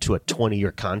data to a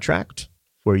 20-year contract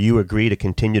where you agree to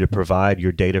continue to provide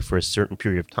your data for a certain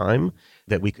period of time,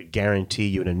 that we could guarantee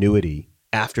you an annuity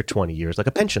after 20 years, like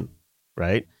a pension,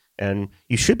 right? And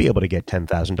you should be able to get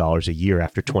 $10,000 a year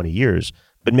after 20 years,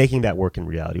 but making that work in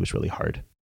reality was really hard.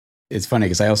 It's funny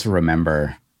because I also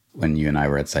remember when you and I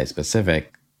were at Site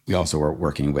Specific, we also were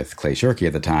working with Clay Shirky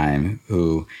at the time,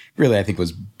 who really, I think,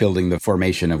 was building the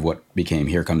formation of what became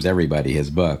Here Comes Everybody, his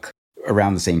book,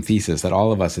 around the same thesis that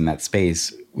all of us in that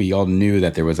space, we all knew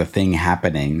that there was a thing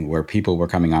happening where people were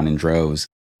coming on in droves.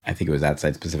 I think it was at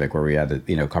Site Specific where we had,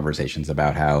 conversations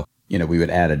about how, we would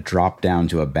add a drop down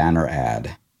to a banner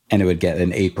ad and it would get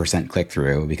an 8% click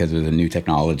through because it was a new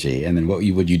technology. And then what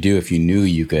would you do if you knew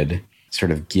you could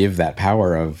sort of give that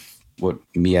power of what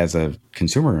me as a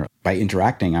consumer, by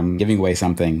interacting, I'm giving away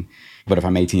something. But if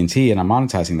I'm AT&T and I'm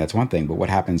monetizing, that's one thing. But what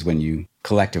happens when you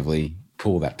collectively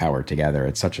pool that power together?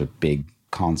 It's such a big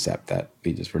concept that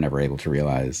we just were never able to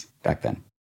realize back then.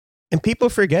 And people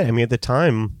forget, at the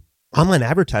time, online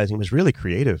advertising was really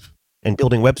creative, and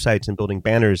building websites and building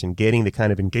banners and getting the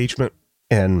kind of engagement.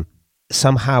 And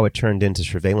somehow it turned into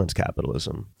surveillance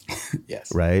capitalism.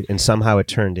 Yes. Right? And somehow it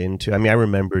turned into, I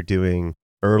remember doing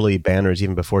early banners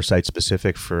even before Site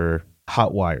Specific for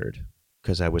Hotwired,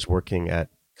 because I was working at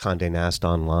Condé Nast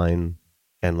Online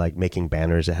and like making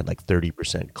banners that had like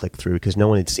 30% click through because no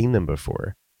one had seen them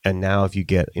before. And now if you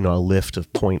get, a lift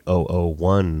of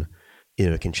 0.001,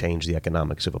 it can change the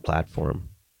economics of a platform.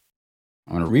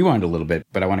 I want to rewind a little bit,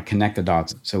 but I want to connect the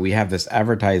dots. So we have this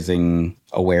advertising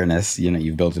awareness.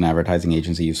 You've built an advertising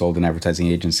agency, you've sold an advertising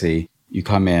agency. You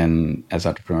come in as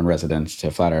entrepreneur in residence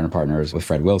to Flatiron Partners with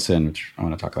Fred Wilson, which I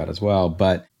want to talk about as well.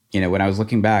 But, when I was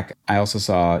looking back, I also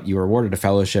saw you were awarded a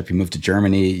fellowship, you moved to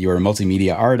Germany, you were a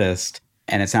multimedia artist,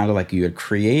 and it sounded like you had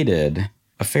created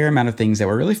a fair amount of things that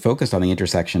were really focused on the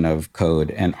intersection of code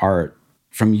and art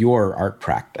from your art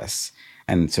practice.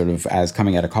 And sort of as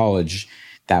coming out of college,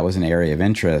 that was an area of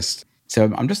interest.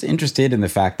 So I'm just interested in the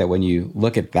fact that when you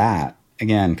look at that,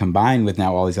 again, combined with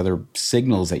now all these other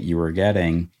signals that you were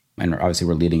getting, and obviously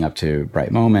we're leading up to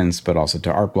Bright Moments, but also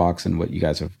to Art Blocks and what you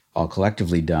guys have all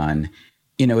collectively done,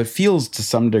 it feels to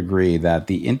some degree that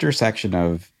the intersection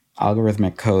of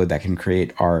algorithmic code that can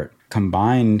create art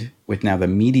combined with now the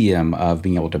medium of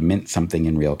being able to mint something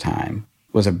in real time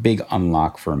was a big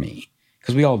unlock for me.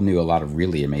 Because we all knew a lot of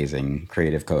really amazing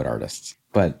creative code artists,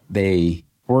 but they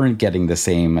weren't getting the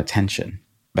same attention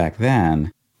back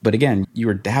then. But again, you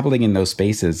were dabbling in those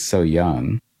spaces so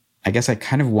young. I guess I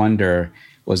kind of wonder,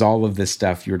 was all of this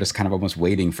stuff, you were just kind of almost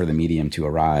waiting for the medium to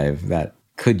arrive that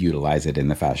could utilize it in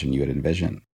the fashion you had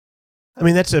envisioned?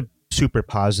 That's a super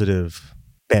positive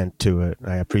bent to it.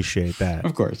 I appreciate that.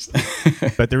 Of course.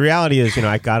 But the reality is,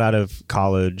 I got out of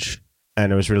college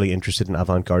and I was really interested in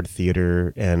avant-garde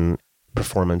theater and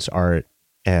performance art.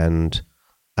 And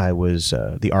I was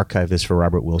the archivist for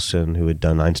Robert Wilson, who had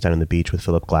done Einstein on the Beach with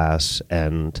Philip Glass.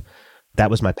 And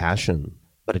that was my passion,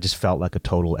 but it just felt like a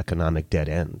total economic dead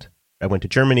end. I went to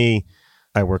Germany.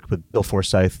 I worked with Bill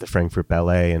Forsyth, the Frankfurt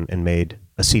Ballet, and made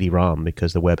a CD-ROM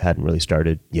because the web hadn't really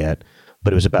started yet.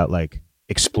 But it was about like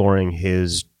exploring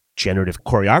his generative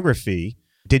choreography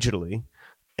digitally.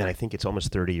 And I think it's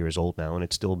almost 30 years old now, and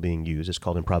it's still being used. It's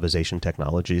called Improvisation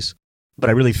Technologies. But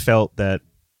I really felt that,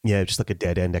 just like a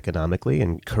dead end economically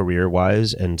and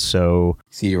career-wise. And so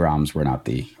CD-ROMs were not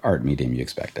the art medium you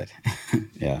expected.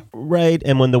 Yeah. Right.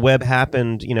 And when the web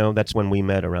happened, that's when we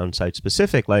met around Site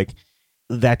Specific. Like,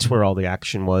 that's where all the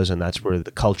action was, and that's where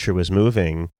the culture was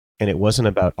moving. And it wasn't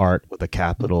about art with a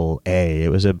capital A. It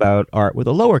was about art with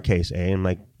a lowercase a, and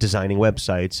like designing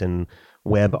websites and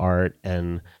web art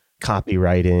and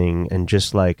copywriting and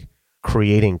just like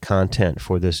creating content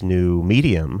for this new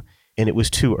medium. And it was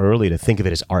too early to think of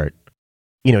it as art.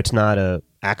 It's not an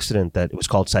accident that it was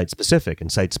called Site Specific,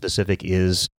 and Site Specific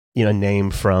is, a name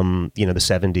from, the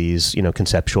 70s,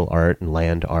 conceptual art and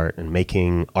land art and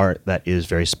making art that is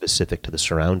very specific to the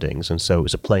surroundings. And so it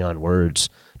was a play on words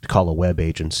to call a web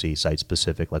agency Site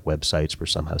Specific, like websites were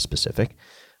somehow specific.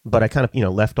 But I kind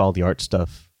of, left all the art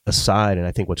stuff aside. And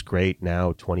I think what's great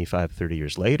now, 25, 30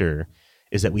 years later,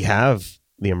 is that we have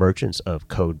the emergence of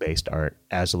code-based art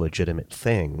as a legitimate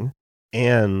thing.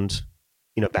 And,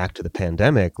 back to the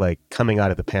pandemic, like coming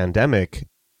out of the pandemic,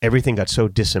 everything got so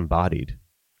disembodied.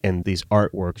 And these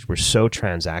artworks were so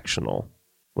transactional.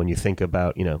 When you think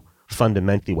about,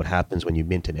 fundamentally what happens when you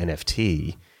mint an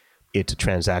NFT, it's a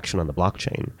transaction on the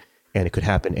blockchain, and it could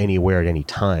happen anywhere at any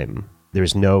time.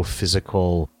 There's no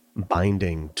physical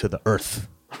binding to the earth,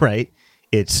 right?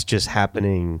 It's just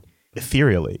happening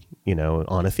ethereally,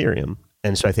 on Ethereum.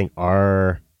 And so I think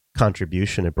our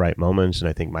contribution at Bright Moments, and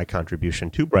I think my contribution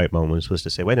to Bright Moments, was to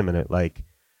say, wait a minute,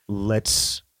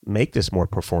 let's make this more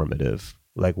performative.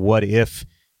 What if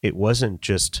it wasn't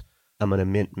just, I'm going to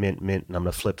mint, and I'm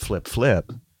going to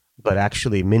flip, but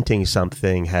actually minting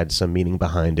something had some meaning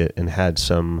behind it and had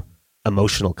some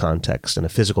emotional context and a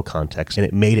physical context, and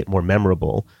it made it more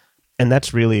memorable. And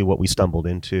that's really what we stumbled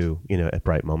into, at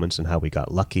Bright Moments, and how we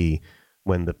got lucky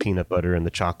when the peanut butter and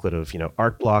the chocolate of,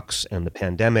 art blocks and the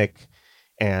pandemic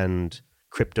and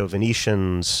crypto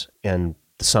Venetians and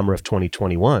the summer of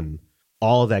 2021,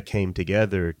 all of that came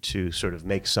together to sort of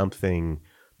make something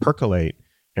percolate.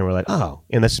 And we're like, oh,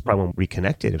 and this is probably when we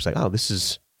reconnected. It was like, oh, this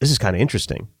is kind of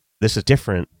interesting. This is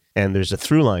different. And there's a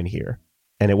through line here.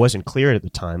 And it wasn't clear at the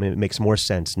time. And it makes more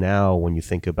sense now when you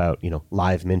think about,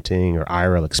 live minting or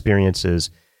IRL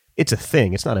experiences. It's a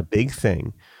thing. It's not a big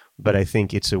thing, but I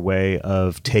think it's a way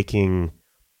of taking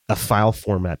a file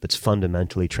format that's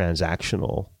fundamentally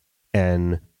transactional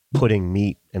and putting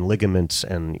meat and ligaments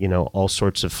and, all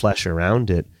sorts of flesh around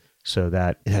it so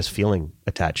that it has feeling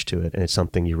attached to it. And it's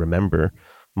something you remember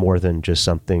more than just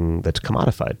something that's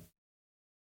commodified.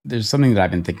 There's something that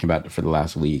I've been thinking about for the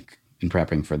last week in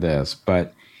prepping for this,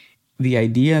 but the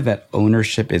idea that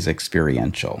ownership is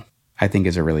experiential, I think,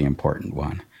 is a really important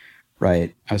one,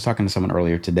 right? I was talking to someone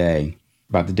earlier today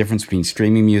about the difference between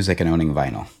streaming music and owning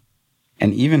vinyl.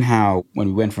 And even how when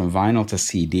we went from vinyl to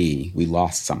CD, we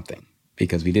lost something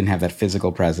because we didn't have that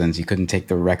physical presence. You couldn't take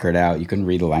the record out. You couldn't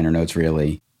read the liner notes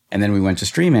really. And then we went to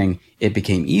streaming. It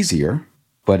became easier,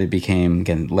 but it became,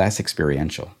 again, less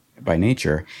experiential by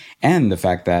nature. And the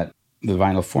fact that the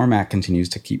vinyl format continues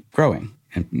to keep growing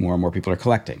and more people are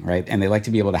collecting, right? And they like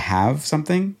to be able to have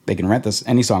something. They can rent this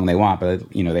any song they want, but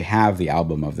they have the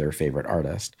album of their favorite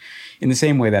artist. In the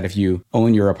same way that if you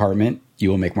own your apartment, you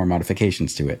will make more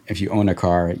modifications to it. If you own a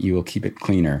car, you will keep it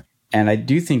cleaner. And I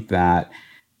do think that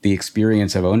the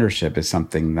experience of ownership is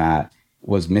something that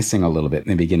was missing a little bit in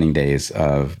the beginning days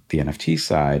of the NFT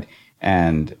side.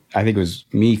 And I think it was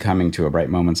me coming to a Bright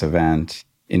Moments event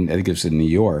I think it was in New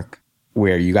York,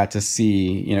 where you got to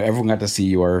see, everyone got to see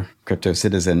your crypto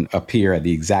citizen appear at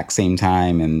the exact same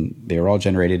time, and they were all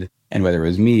generated. And whether it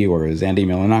was me or it was Andy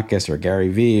Milonakis or Gary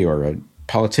Vee or a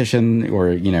politician or,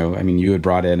 you had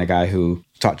brought in a guy who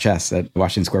taught chess at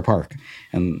Washington Square Park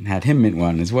and had him mint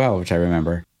one as well, which I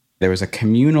remember. There was a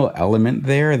communal element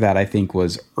there that I think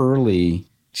was early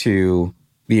to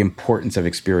the importance of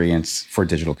experience for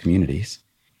digital communities.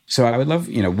 So I would love,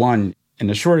 one, and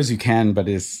as short as you can, but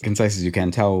as concise as you can,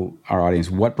 tell our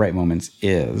audience what Bright Moments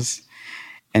is,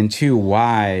 and two,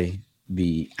 why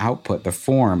the output, the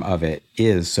form of it,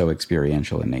 is so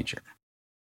experiential in nature.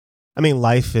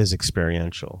 Life is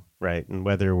experiential, right? And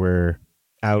whether we're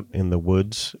out in the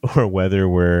woods or whether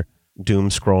we're doom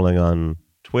scrolling on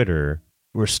Twitter,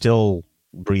 we're still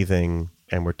breathing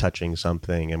and we're touching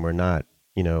something, and we're not,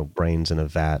 brains in a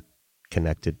vat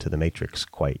connected to the matrix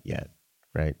quite yet,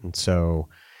 right? And so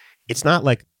it's not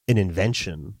like an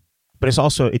invention, but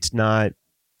it's not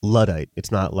Luddite.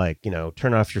 It's not like,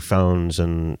 turn off your phones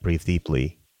and breathe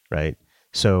deeply, right?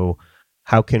 So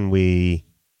how can we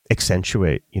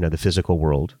accentuate, the physical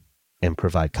world and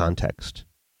provide context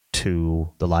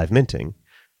to the live minting?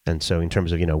 And so in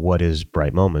terms of, what is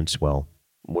Bright Moments? Well,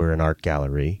 we're an art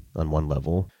gallery on one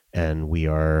level, and we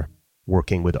are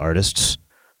working with artists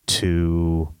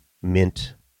to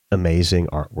mint amazing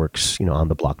artworks, on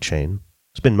the blockchain.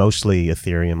 It's been mostly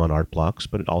Ethereum on art blocks,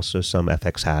 but also some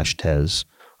FX hash Tez,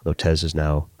 although Tez is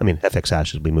now, FX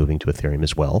hash will be moving to Ethereum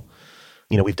as well.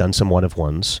 We've done some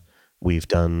one-of-ones. We've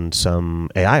done some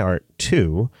AI art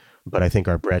too, but I think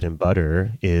our bread and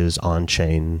butter is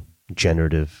on-chain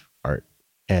generative art.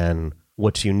 And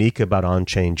what's unique about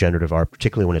on-chain generative art,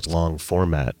 particularly when it's long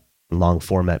format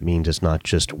means it's not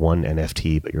just one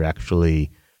NFT, but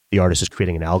the artist is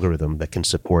creating an algorithm that can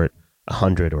support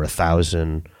 100 or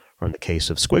 1,000, or in the case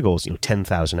of Squiggles,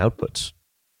 10,000 outputs.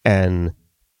 And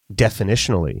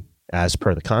definitionally, as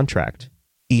per the contract,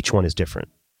 each one is different.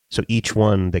 So each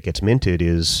one that gets minted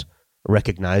is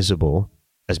recognizable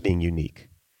as being unique.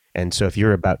 And so if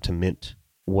you're about to mint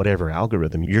whatever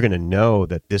algorithm, you're going to know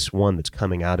that this one that's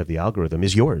coming out of the algorithm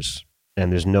is yours.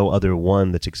 And there's no other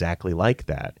one that's exactly like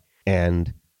that.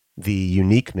 And the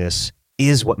uniqueness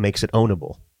is what makes it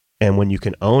ownable. And when you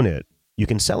can own it, you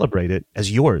can celebrate it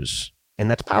as yours. And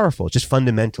that's powerful. It's just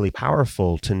fundamentally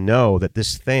powerful to know that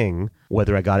this thing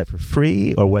whether I got it for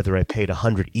free or whether I paid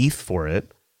 100 ETH for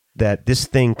it, that this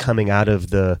thing coming out of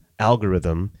the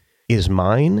algorithm is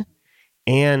mine,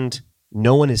 and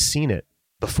no one has seen it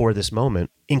before this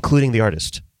moment, including the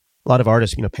artist. A lot of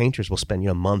artists, painters will spend,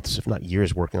 months, if not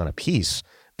years, working on a piece.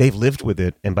 They've lived with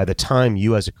it, and by the time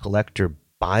you as a collector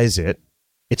buys it,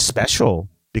 it's special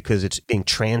because it's being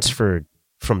transferred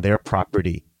from their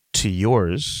property to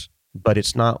yours, but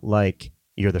it's not like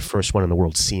you're the first one in the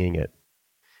world seeing it.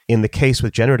 In the case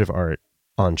with generative art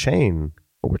on chain,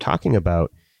 what we're talking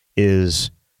about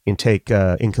is take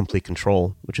Incomplete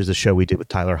Control, which is a show we did with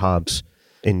Tyler Hobbs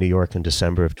in New York in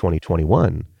December of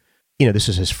 2021. This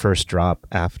is his first drop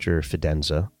after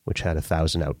Fidenza, which had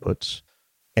 1,000 outputs,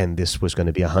 and this was going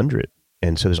to be 100.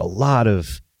 And so there's a lot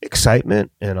of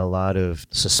excitement and a lot of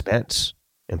suspense,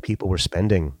 and people were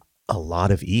spending a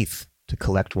lot of ETH to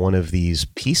collect one of these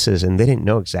pieces, and they didn't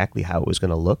know exactly how it was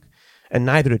going to look, and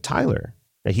neither did Tyler.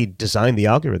 He designed the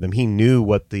algorithm. He knew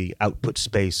what the output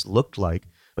space looked like,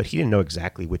 but he didn't know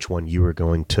exactly which one you were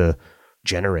going to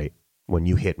generate when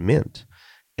you hit mint.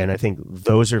 And I think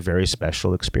those are very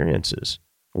special experiences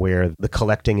where the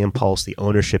collecting impulse, the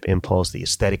ownership impulse, the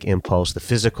aesthetic impulse, the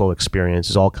physical experience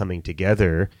is all coming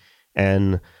together.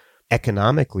 And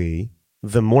economically,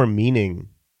 the more meaning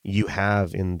you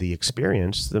have in the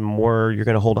experience, the more you're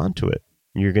going to hold on to it.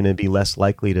 You're going to be less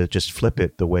likely to just flip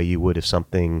it the way you would if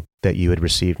something that you had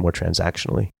received more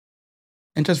transactionally.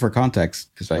 And just for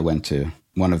context, because I went to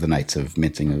one of the nights of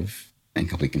minting of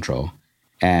Incomplete Control,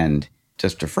 and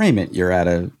just to frame it, you're at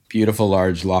a beautiful,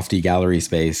 large, lofty gallery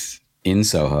space in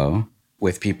Soho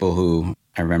with people who,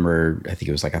 I think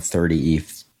it was like a 30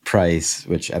 ETH price,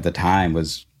 which at the time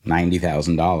was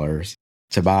 $90,000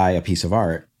 to buy a piece of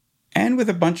art, and with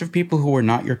a bunch of people who were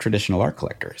not your traditional art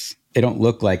collectors. They don't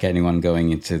look like anyone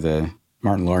going into the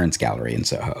Martin Lawrence Gallery in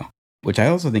Soho, which I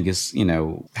also think is,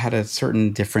 had a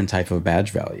certain different type of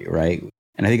badge value, right?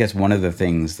 And I think that's one of the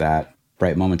things that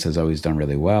Bright Moments has always done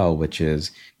really well, which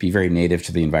is be very native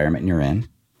to the environment you're in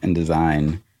and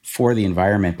design for the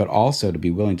environment, but also to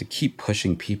be willing to keep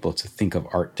pushing people to think of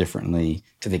art differently,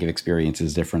 to think of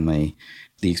experiences differently.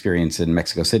 The experience in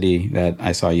Mexico City that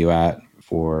I saw you at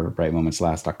for Bright Moments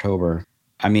last October.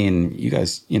 I mean, you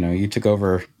guys, you took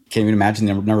over, can't even imagine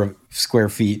the number of square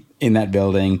feet in that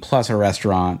building, plus a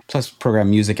restaurant, plus program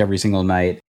music every single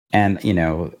night. And,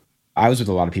 I was with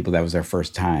a lot of people that was their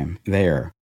first time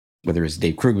there, whether it's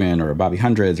Dave Krugman or Bobby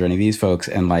Hundreds or any of these folks.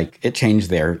 And it changed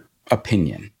their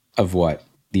opinion of what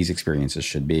these experiences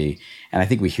should be. And I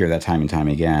think we hear that time and time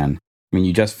again. I mean,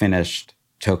 you just finished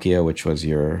Tokyo, which was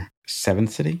your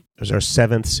 7th city? It was our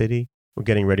 7th city. We're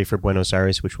getting ready for Buenos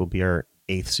Aires, which will be our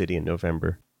 8th city in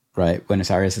November. Right. Buenos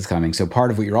Aires is coming. So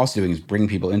part of what you're also doing is bring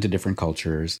people into different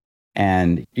cultures.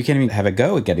 And you can't even have a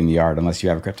go at getting the art unless you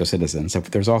have a crypto citizen. So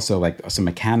there's also some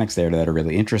mechanics there that are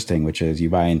really interesting, which is you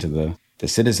buy into the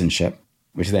citizenship,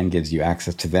 which then gives you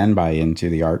access to then buy into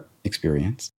the art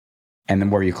experience. And the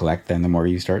more you collect, then the more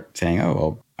you start saying, oh,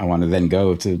 well, I want to then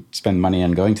go to spend money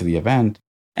on going to the event.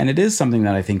 And it is something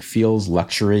that I think feels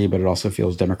luxury, but it also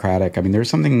feels democratic. I mean, there's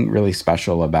something really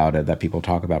special about it that people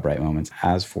talk about Bright Moments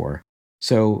as for.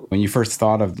 So when you first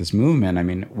thought of this movement, I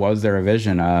mean, was there a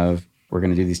vision of, we're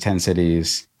going to do these 10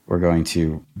 cities, we're going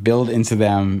to build into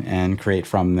them and create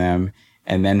from them,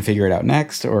 and then figure it out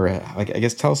next? Or I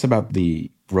guess tell us about the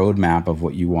roadmap of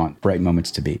what you want Bright Moments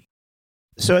to be.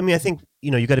 So, I mean, I think,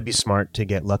 you got to be smart to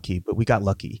get lucky, but we got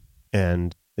lucky.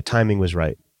 And the timing was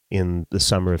right in the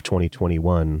summer of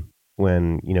 2021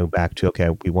 when, back to, okay,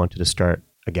 we wanted to start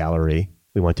a gallery.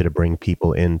 We wanted to bring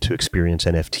people in to experience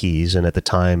NFTs. And at the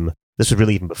time, this was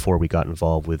really even before we got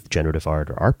involved with generative art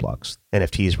or art blocks.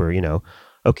 NFTs were,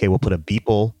 okay, we'll put a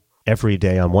Beeple every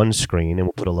day on one screen and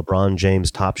we'll put a LeBron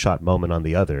James Top Shot moment on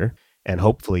the other. And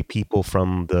hopefully people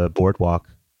from the boardwalk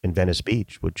in Venice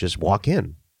Beach would just walk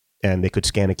in and they could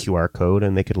scan a QR code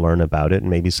and they could learn about it and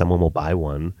maybe someone will buy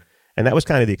one. And that was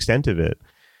kind of the extent of it.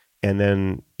 And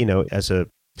then, as a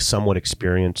somewhat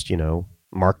experienced,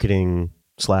 marketing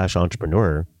 /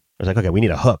 entrepreneur, I was like, okay, we need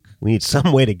a hook. We need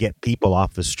some way to get people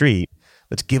off the street.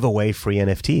 Let's give away free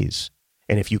NFTs.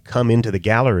 And if you come into the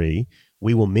gallery,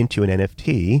 we will mint you an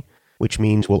NFT, which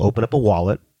means we'll open up a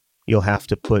wallet. You'll have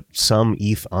to put some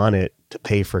ETH on it to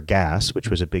pay for gas, which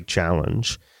was a big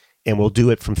challenge. And we'll do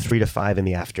it from 3 to 5 in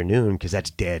the afternoon because that's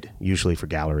dead usually for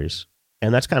galleries.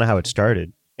 And that's kind of how it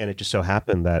started. And it just so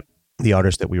happened that the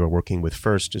artist that we were working with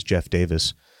first is Jeff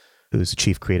Davis, who's the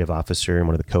chief creative officer and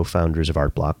one of the co-founders of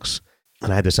Art Blocks.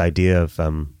 And I had this idea of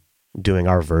doing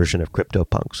our version of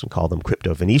CryptoPunks and call them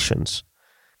Crypto Venetians.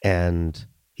 And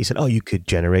he said, oh, you could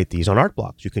generate these on Art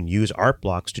Blocks. You can use Art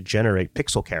Blocks to generate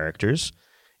pixel characters,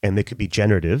 and they could be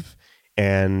generative.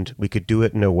 And we could do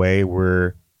it in a way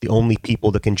where the only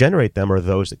people that can generate them are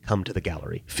those that come to the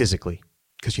gallery physically,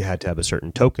 because you had to have a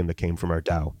certain token that came from our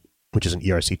DAO, which is an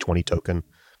ERC20 token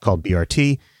called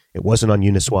BRT. It wasn't on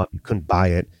Uniswap. You couldn't buy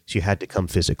it, so you had to come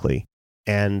physically.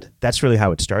 And that's really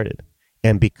how it started.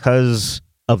 And because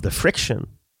of the friction,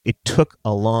 it took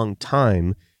a long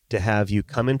time to have you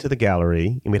come into the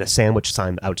gallery, and we had a sandwich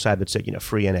sign outside that said,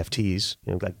 free NFTs,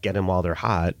 like get them while they're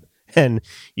hot. And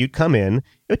you'd come in, it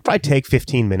would probably take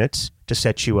 15 minutes to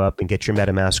set you up and get your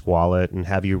MetaMask wallet and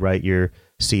have you write your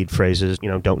seed phrases,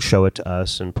 don't show it to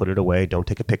us and put it away, don't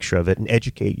take a picture of it, and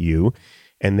educate you.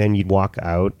 And then you'd walk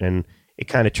out, and it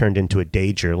kind of turned into a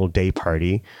little day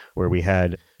party where we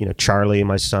had, Charlie,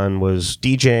 my son, was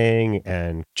DJing,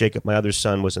 and Jacob, my other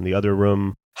son, was in the other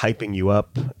room hyping you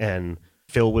up, and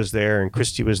Phil was there, and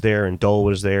Christy was there, and Dole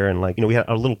was there. And we had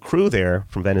a little crew there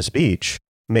from Venice Beach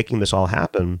making this all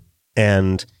happen.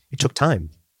 And it took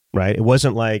time, right? It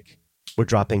wasn't like we're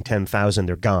dropping 10,000,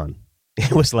 they're gone.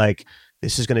 It was like,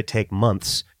 this is going to take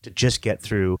months to just get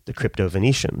through the crypto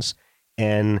Venetians.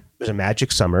 And it was a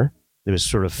magic summer. There was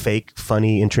sort of fake,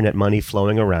 funny internet money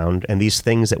flowing around. And these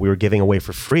things that we were giving away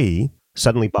for free,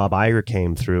 suddenly Bob Iger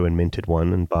came through and minted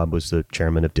one. And Bob was the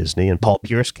chairman of Disney. And Paul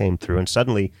Pierce came through. And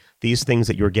suddenly these things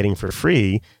that you were getting for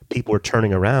free, people were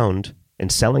turning around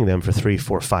and selling them for 3,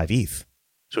 4, 5 ETH.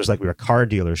 So it was like we were a car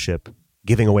dealership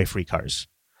giving away free cars.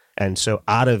 And so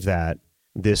out of that,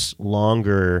 this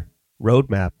longer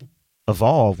roadmap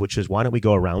evolved, which is, why don't we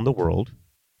go around the world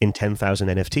in 10,000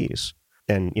 NFTs?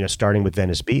 And, starting with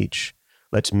Venice Beach,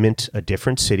 let's mint a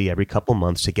different city every couple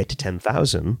months to get to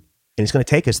 10,000. And it's going to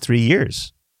take us 3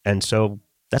 years. And so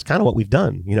that's kind of what we've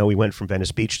done. We went from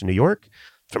Venice Beach to New York,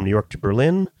 from New York to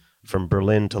Berlin, from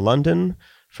Berlin to London,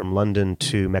 from London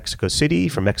to Mexico City,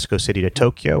 from Mexico City to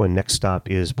Tokyo, and next stop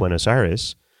is Buenos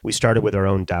Aires. We started with our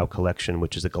own DAO collection,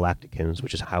 which is the Galacticans,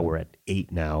 which is how we're at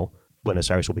 8 now. Buenos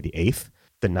Aires will be the 8th.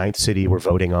 The 9th city we're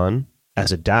voting on.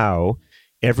 As a DAO,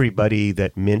 everybody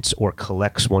that mints or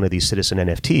collects one of these citizen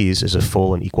NFTs is a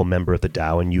full and equal member of the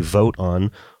DAO, and you vote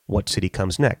on what city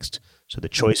comes next. So the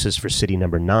choices for city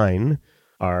number 9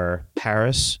 are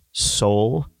Paris,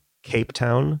 Seoul, Cape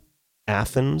Town,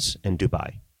 Athens, and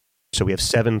Dubai. So we have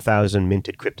 7,000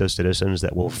 minted crypto citizens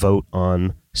that will vote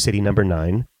on city number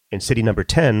 9. And city number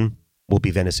 10 will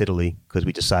be Venice, Italy, because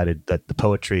we decided that the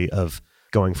poetry of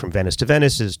going from Venice to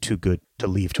Venice is too good to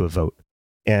leave to a vote.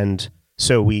 And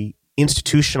so we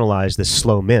institutionalized this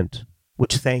slow mint,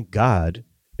 which, thank God,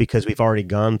 because we've already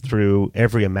gone through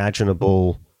every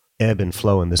imaginable ebb and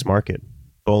flow in this market.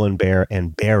 Bull and bear,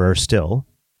 and bearer still,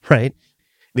 right?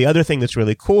 The other thing that's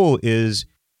really cool is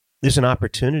there's an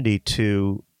opportunity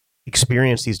to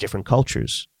experience these different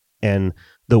cultures. And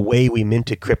the way we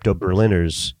minted crypto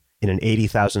Berliners in an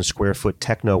 80,000 square foot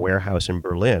techno warehouse in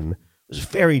Berlin was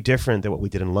very different than what we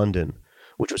did in London,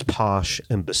 which was posh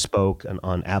and bespoke and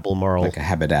on Albemarle. Like a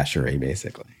haberdashery,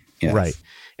 basically. Yes. Right.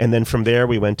 And then from there,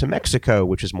 we went to Mexico,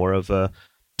 which is more of a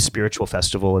spiritual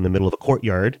festival in the middle of a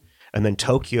courtyard. And then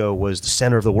Tokyo was the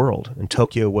center of the world. And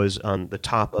Tokyo was on the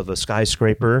top of a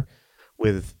skyscraper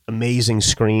with amazing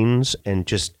screens and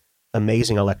just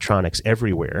amazing electronics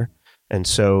everywhere. And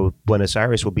so Buenos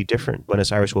Aires will be different.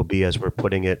 Buenos Aires will be, as we're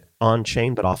putting it,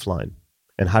 on-chain but offline.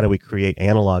 And how do we create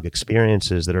analog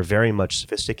experiences that are very much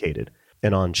sophisticated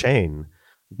and on-chain,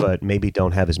 but maybe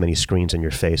don't have as many screens in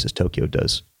your face as Tokyo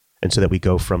does? And so that we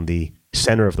go from the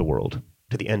center of the world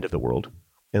to the end of the world.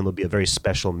 And there'll be a very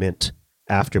special mint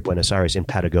after Buenos Aires in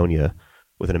Patagonia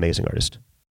with an amazing artist.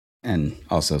 And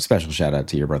also special shout out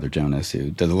to your brother Jonas,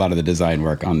 who does a lot of the design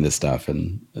work on this stuff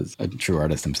and is a true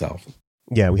artist himself.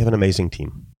 Yeah, we have an amazing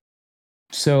team.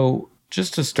 So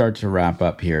just to start to wrap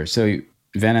up here. So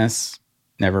Venice,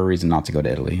 never a reason not to go to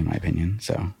Italy, in my opinion.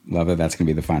 So love that that's going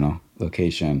to be the final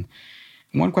location.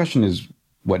 And one question is,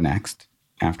 what next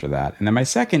after that? And then my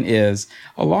second is,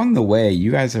 along the way,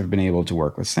 you guys have been able to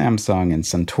work with Samsung and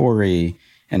Suntory,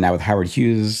 and now with Howard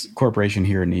Hughes Corporation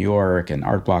here in New York, and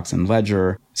Artblocks and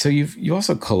Ledger. So you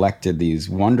also collected these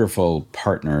wonderful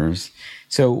partners.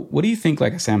 So what do you think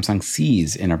like a Samsung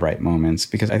sees in a Bright Moments?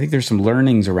 Because I think there's some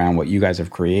learnings around what you guys have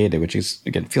created, which is,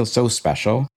 again, feels so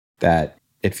special that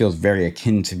it feels very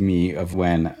akin to me of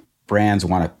when brands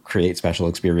want to create special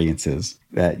experiences,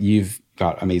 that you've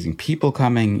got amazing people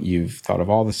coming, you've thought of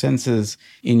all the senses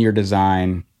in your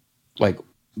design. Like,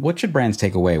 what should brands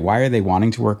take away? Why are they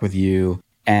wanting to work with you?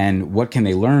 And what can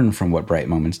they learn from what Bright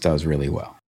Moments does really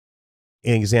well?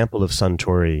 An example of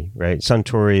Suntory, right?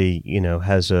 Suntory,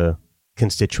 has a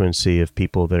constituency of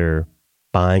people that are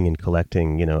buying and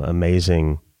collecting,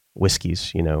 amazing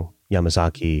whiskeys,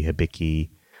 Yamazaki, Hibiki,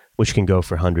 which can go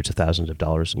for hundreds of thousands of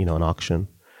dollars, on auction.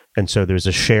 And so there's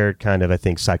a shared kind of, I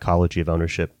think, psychology of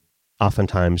ownership,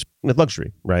 oftentimes with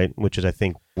luxury, right? Which is, I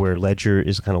think, where Ledger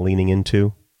is kind of leaning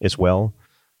into as well,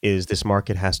 is this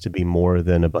market has to be more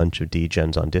than a bunch of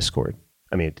degens on Discord.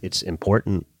 I mean, it's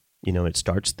important, it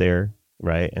starts there,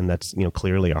 right? And that's,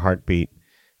 clearly a heartbeat.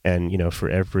 And, for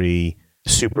every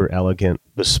super elegant,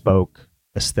 bespoke,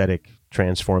 aesthetic,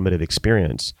 transformative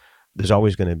experience, there's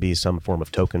always going to be some form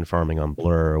of token farming on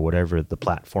Blur or whatever the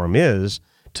platform is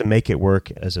to make it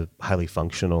work as a highly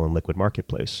functional and liquid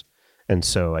marketplace. And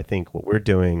so I think what we're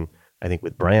doing,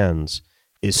 with brands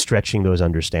is stretching those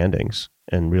understandings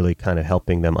and really kind of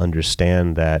helping them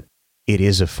understand that it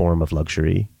is a form of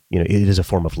luxury, it is a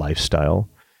form of lifestyle,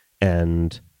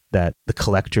 and that the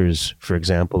collectors, for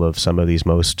example, of some of these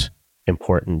most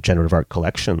important generative art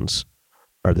collections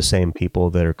are the same people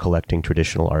that are collecting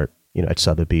traditional art, at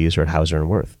Sotheby's or at Hauser and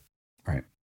Wirth. Right.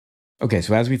 Okay,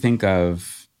 so as we think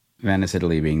of Venice,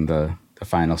 Italy being the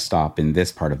final stop in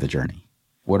this part of the journey,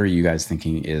 what are you guys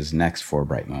thinking is next for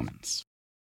Bright Moments?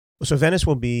 So Venice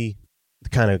will be the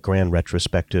kind of grand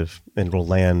retrospective, and it'll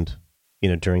land,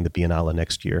 during the Biennale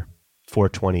next year,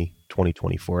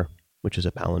 4/20/2024, which is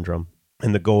a palindrome.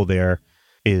 And the goal there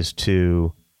is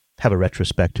to have a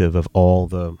retrospective of all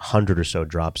the 100 or so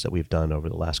drops that we've done over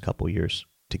the last couple of years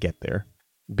to get there.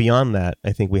 Beyond that,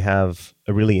 I think we have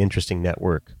a really interesting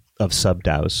network of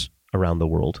sub-DAOs around the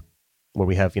world, where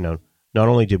we have, not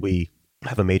only did we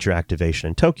have a major activation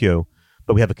in Tokyo,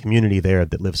 but we have a community there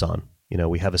that lives on.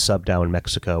 We have a sub-DAO in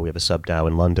Mexico, we have a sub-DAO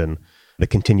in London that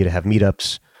continue to have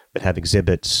meetups, that have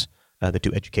exhibits, that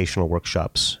do educational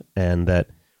workshops, and that,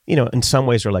 in some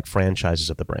ways are like franchises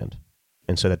of the brand.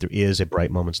 And so that there is a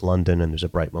Bright Moments London, and there's a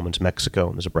Bright Moments Mexico,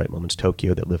 and there's a Bright Moments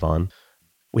Tokyo that live on.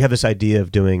 We have this idea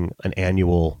of doing an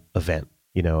annual event,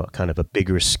 kind of a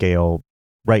bigger scale.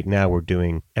 Right now we're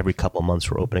doing every couple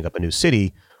months, we're opening up a new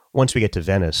city. Once we get to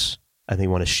Venice, I think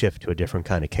we want to shift to a different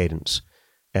kind of cadence.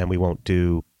 And we won't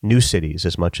do new cities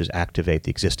as much as activate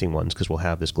the existing ones because we'll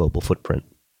have this global footprint.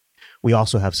 We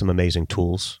also have some amazing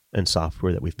tools and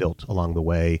software that we've built along the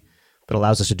way that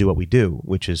allows us to do what we do,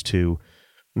 which is to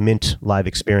mint live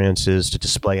experiences, to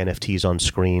display NFTs on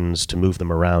screens, to move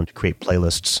them around, to create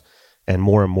playlists. And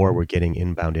more we're getting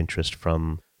inbound interest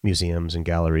from museums and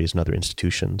galleries and other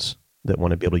institutions that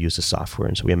want to be able to use the software.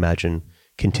 And so we imagine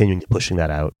continuing to pushing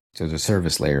that out. So there's a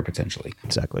service layer potentially.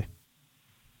 Exactly.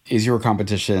 Is your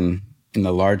competition in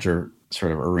the larger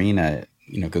sort of arena,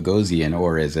 Gagosian,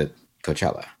 or is it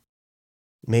Coachella?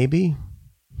 Maybe.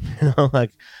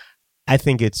 I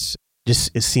think it's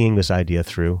just seeing this idea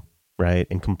through, right?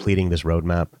 And completing this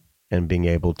roadmap and being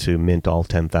able to mint all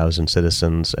 10,000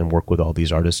 citizens and work with all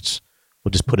these artists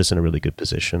will just put us in a really good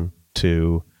position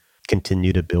to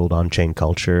continue to build on-chain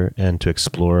culture and to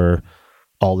explore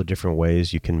all the different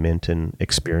ways you can mint and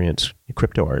experience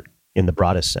crypto art in the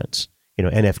broadest sense.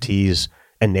 NFTs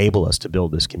enable us to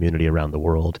build this community around the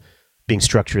world. Being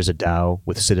structured as a DAO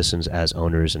with citizens as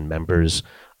owners and members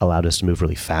allowed us to move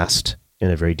really fast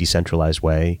in a very decentralized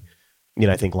way.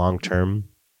 I think long term,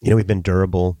 we've been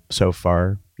durable so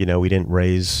far. We didn't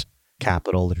raise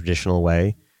capital the traditional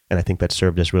way. And I think that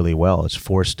served us really well. It's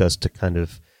forced us to kind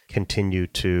of continue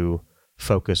to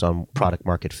focus on product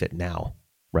market fit now,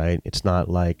 right? It's not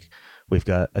like we've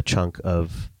got a chunk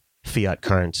of fiat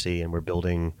currency and we're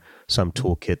building some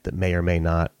toolkit that may or may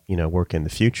not, work in the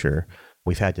future.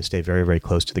 We've had to stay very, very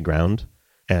close to the ground,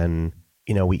 and,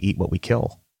 we eat what we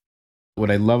kill.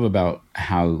 What I love about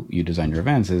how you design your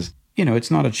events is,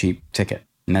 it's not a cheap ticket.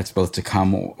 And that's both to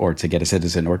come or to get a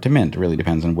citizen or to mint. It really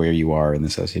depends on where you are in the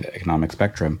socioeconomic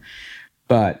spectrum.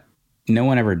 But no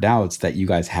one ever doubts that you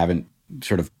guys haven't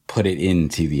sort of put it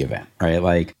into the event, right?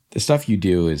 Like the stuff you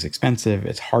do is expensive.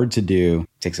 It's hard to do.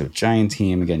 It takes a giant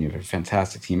team. Again, you have a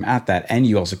fantastic team at that. And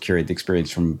you also curate the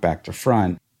experience from back to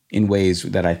front in ways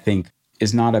that I think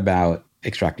is not about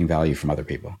extracting value from other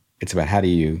people. It's about how do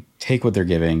you take what they're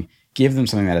giving, give them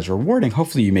something that is rewarding.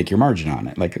 Hopefully you make your margin on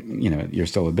it. Like, you're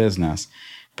still a business.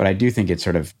 But I do think it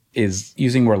sort of is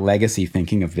using more legacy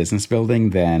thinking of business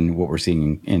building than what we're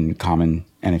seeing in common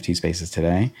NFT spaces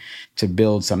today to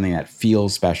build something that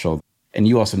feels special. And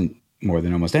you also, more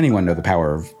than almost anyone, know the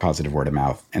power of positive word of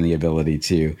mouth and the ability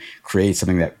to create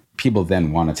something that people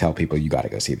then want to tell people, you got to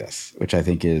go see this, which I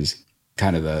think is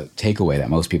kind of the takeaway that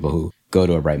most people who go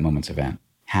to a Bright Moments event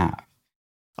have.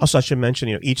 Also, I should mention,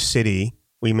 each city,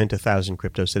 we mint 1,000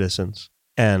 crypto citizens,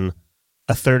 and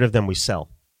a third of them we sell,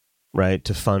 right,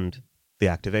 to fund the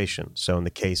activation. So in the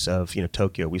case of,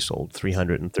 Tokyo, we sold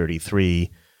 333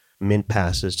 mint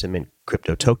passes to mint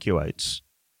crypto Tokyoites,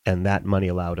 and that money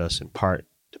allowed us in part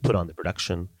to put on the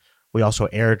production. We also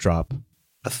airdrop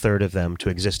a third of them to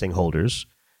existing holders,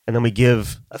 And then we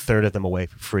give a third of them away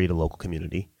for free to local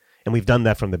community. And we've done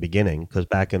that from the beginning, because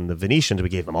back in the Venetians, we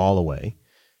gave them all away.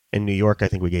 In New York, I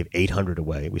think we gave 800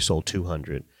 away. We sold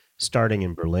 200. Starting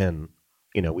in Berlin,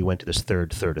 we went to this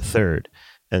third.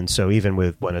 And so even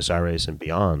with Buenos Aires and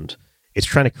beyond, it's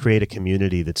trying to create a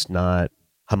community that's not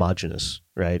homogenous,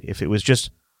 right? If it was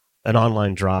just an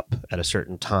online drop at a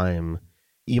certain time,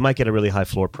 you might get a really high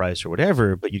floor price or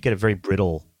whatever, but you get a very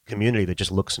brittle community that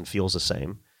just looks and feels the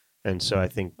same. And so I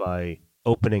think by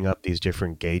opening up these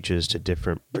different gauges to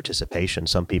different participation,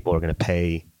 some people are going to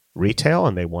pay retail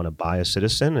and they want to buy a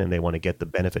citizen and they want to get the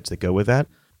benefits that go with that.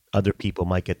 Other people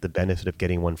might get the benefit of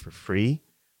getting one for free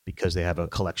because they have a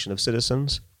collection of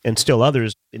citizens. And still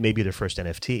others, it may be their first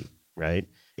NFT, right?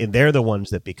 And they're the ones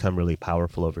that become really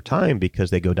powerful over time because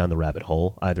they go down the rabbit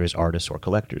hole, either as artists or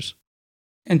collectors.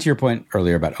 And to your point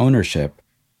earlier about ownership,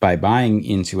 by buying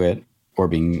into it or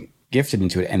being gifted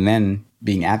into it and then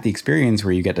being at the experience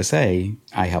where you get to say,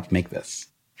 I helped make this,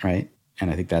 right? And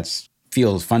I think that's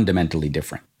feels fundamentally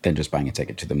different than just buying a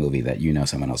ticket to the movie that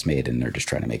someone else made and they're just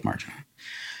trying to make margin on.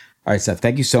 All right, Seth,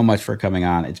 thank you so much for coming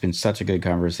on. It's been such a good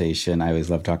conversation. I always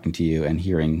love talking to you and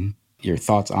hearing your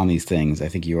thoughts on these things. I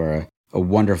think you are a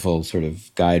wonderful sort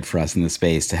of guide for us in the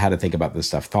space to how to think about this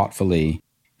stuff thoughtfully.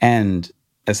 And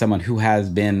as someone who has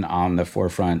been on the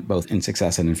forefront, both in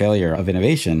success and in failure of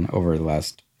innovation over the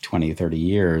last 20, 30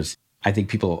 years, I think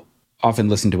people often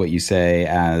listen to what you say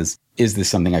as, is this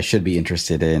something I should be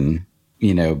interested in?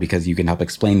 Because you can help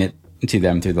explain it to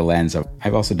them through the lens of,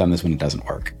 I've also done this when it doesn't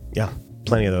work. Yeah,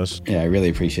 plenty of those. Yeah, I really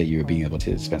appreciate you being able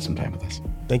to spend some time with us.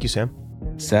 Thank you, Sam.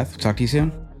 Seth, talk to you soon.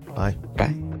 Bye.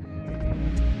 Bye.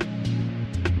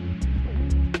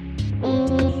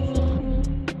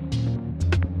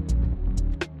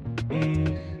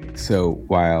 So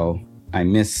while I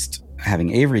missed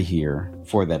having Avery here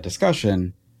for that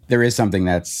discussion, there is something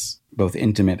that's both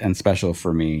intimate and special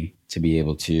for me to be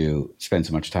able to spend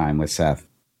so much time with Seth.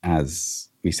 As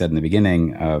we said in the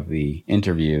beginning of the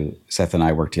interview, Seth and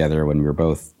I worked together when we were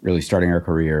both really starting our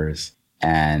careers.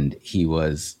 And he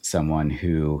was someone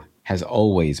who has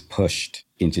always pushed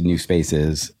into new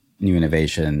spaces, new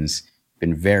innovations,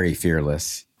 been very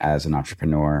fearless as an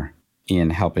entrepreneur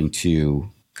in helping to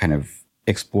kind of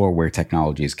explore where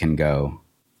technologies can go.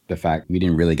 The fact we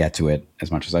didn't really get to it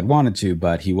as much as I'd wanted to,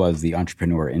 but he was the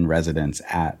entrepreneur in residence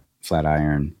at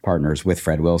Flatiron Partners with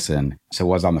Fred Wilson. So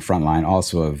was on the front line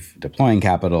also of deploying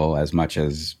capital as much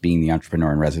as being the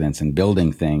entrepreneur in residence and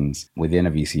building things within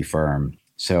a VC firm.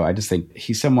 So I just think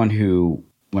he's someone who,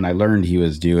 when I learned he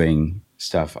was doing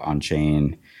stuff on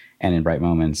chain and in Bright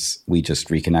Moments, we just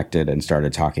reconnected and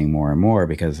started talking more and more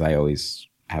because I always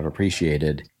have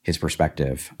appreciated his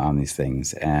perspective on these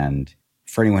things. And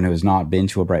for anyone who has not been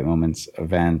to a Bright Moments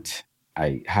event,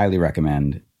 I highly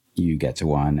recommend you get to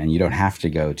one. And you don't have to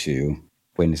go to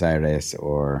Buenos Aires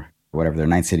or whatever their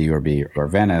ninth city would be, or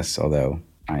Venice, although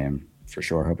I am for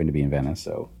sure hoping to be in Venice.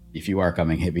 So if you are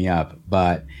coming, hit me up.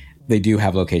 But they do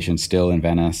have locations still in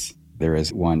Venice. There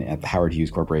is one at the Howard Hughes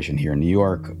Corporation here in New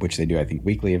York, which they do, I think,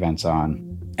 weekly events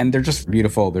on. And they're just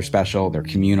beautiful. They're special. They're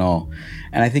communal.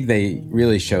 And I think they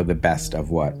really show the best of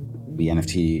what the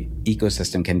NFT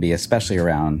ecosystem can be, especially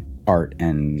around art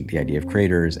and the idea of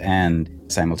creators, and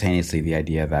simultaneously the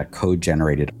idea that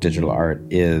code-generated digital art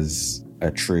is a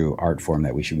true art form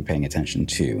that we should be paying attention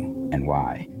to, and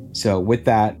why. So with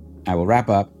that, I will wrap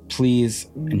up. Please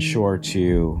ensure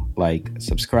to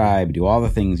subscribe, do all the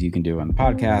things you can do on the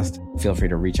podcast. Feel free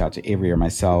to reach out to Avery or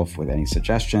myself with any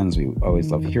suggestions. We always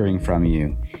love hearing from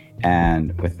you.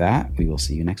 And with that, we will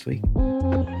see you next week.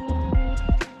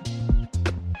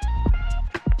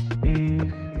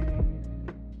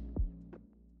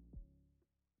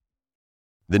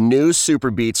 The new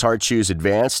Super Beats Heart Chews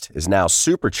Advanced is now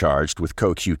supercharged with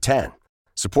CoQ10.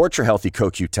 Support your healthy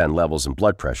CoQ10 levels and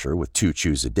blood pressure with 2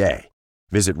 chews a day.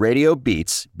 Visit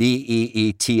RadioBeats,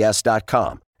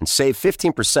 BEETS.com, and save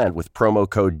 15% with promo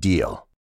code DEAL.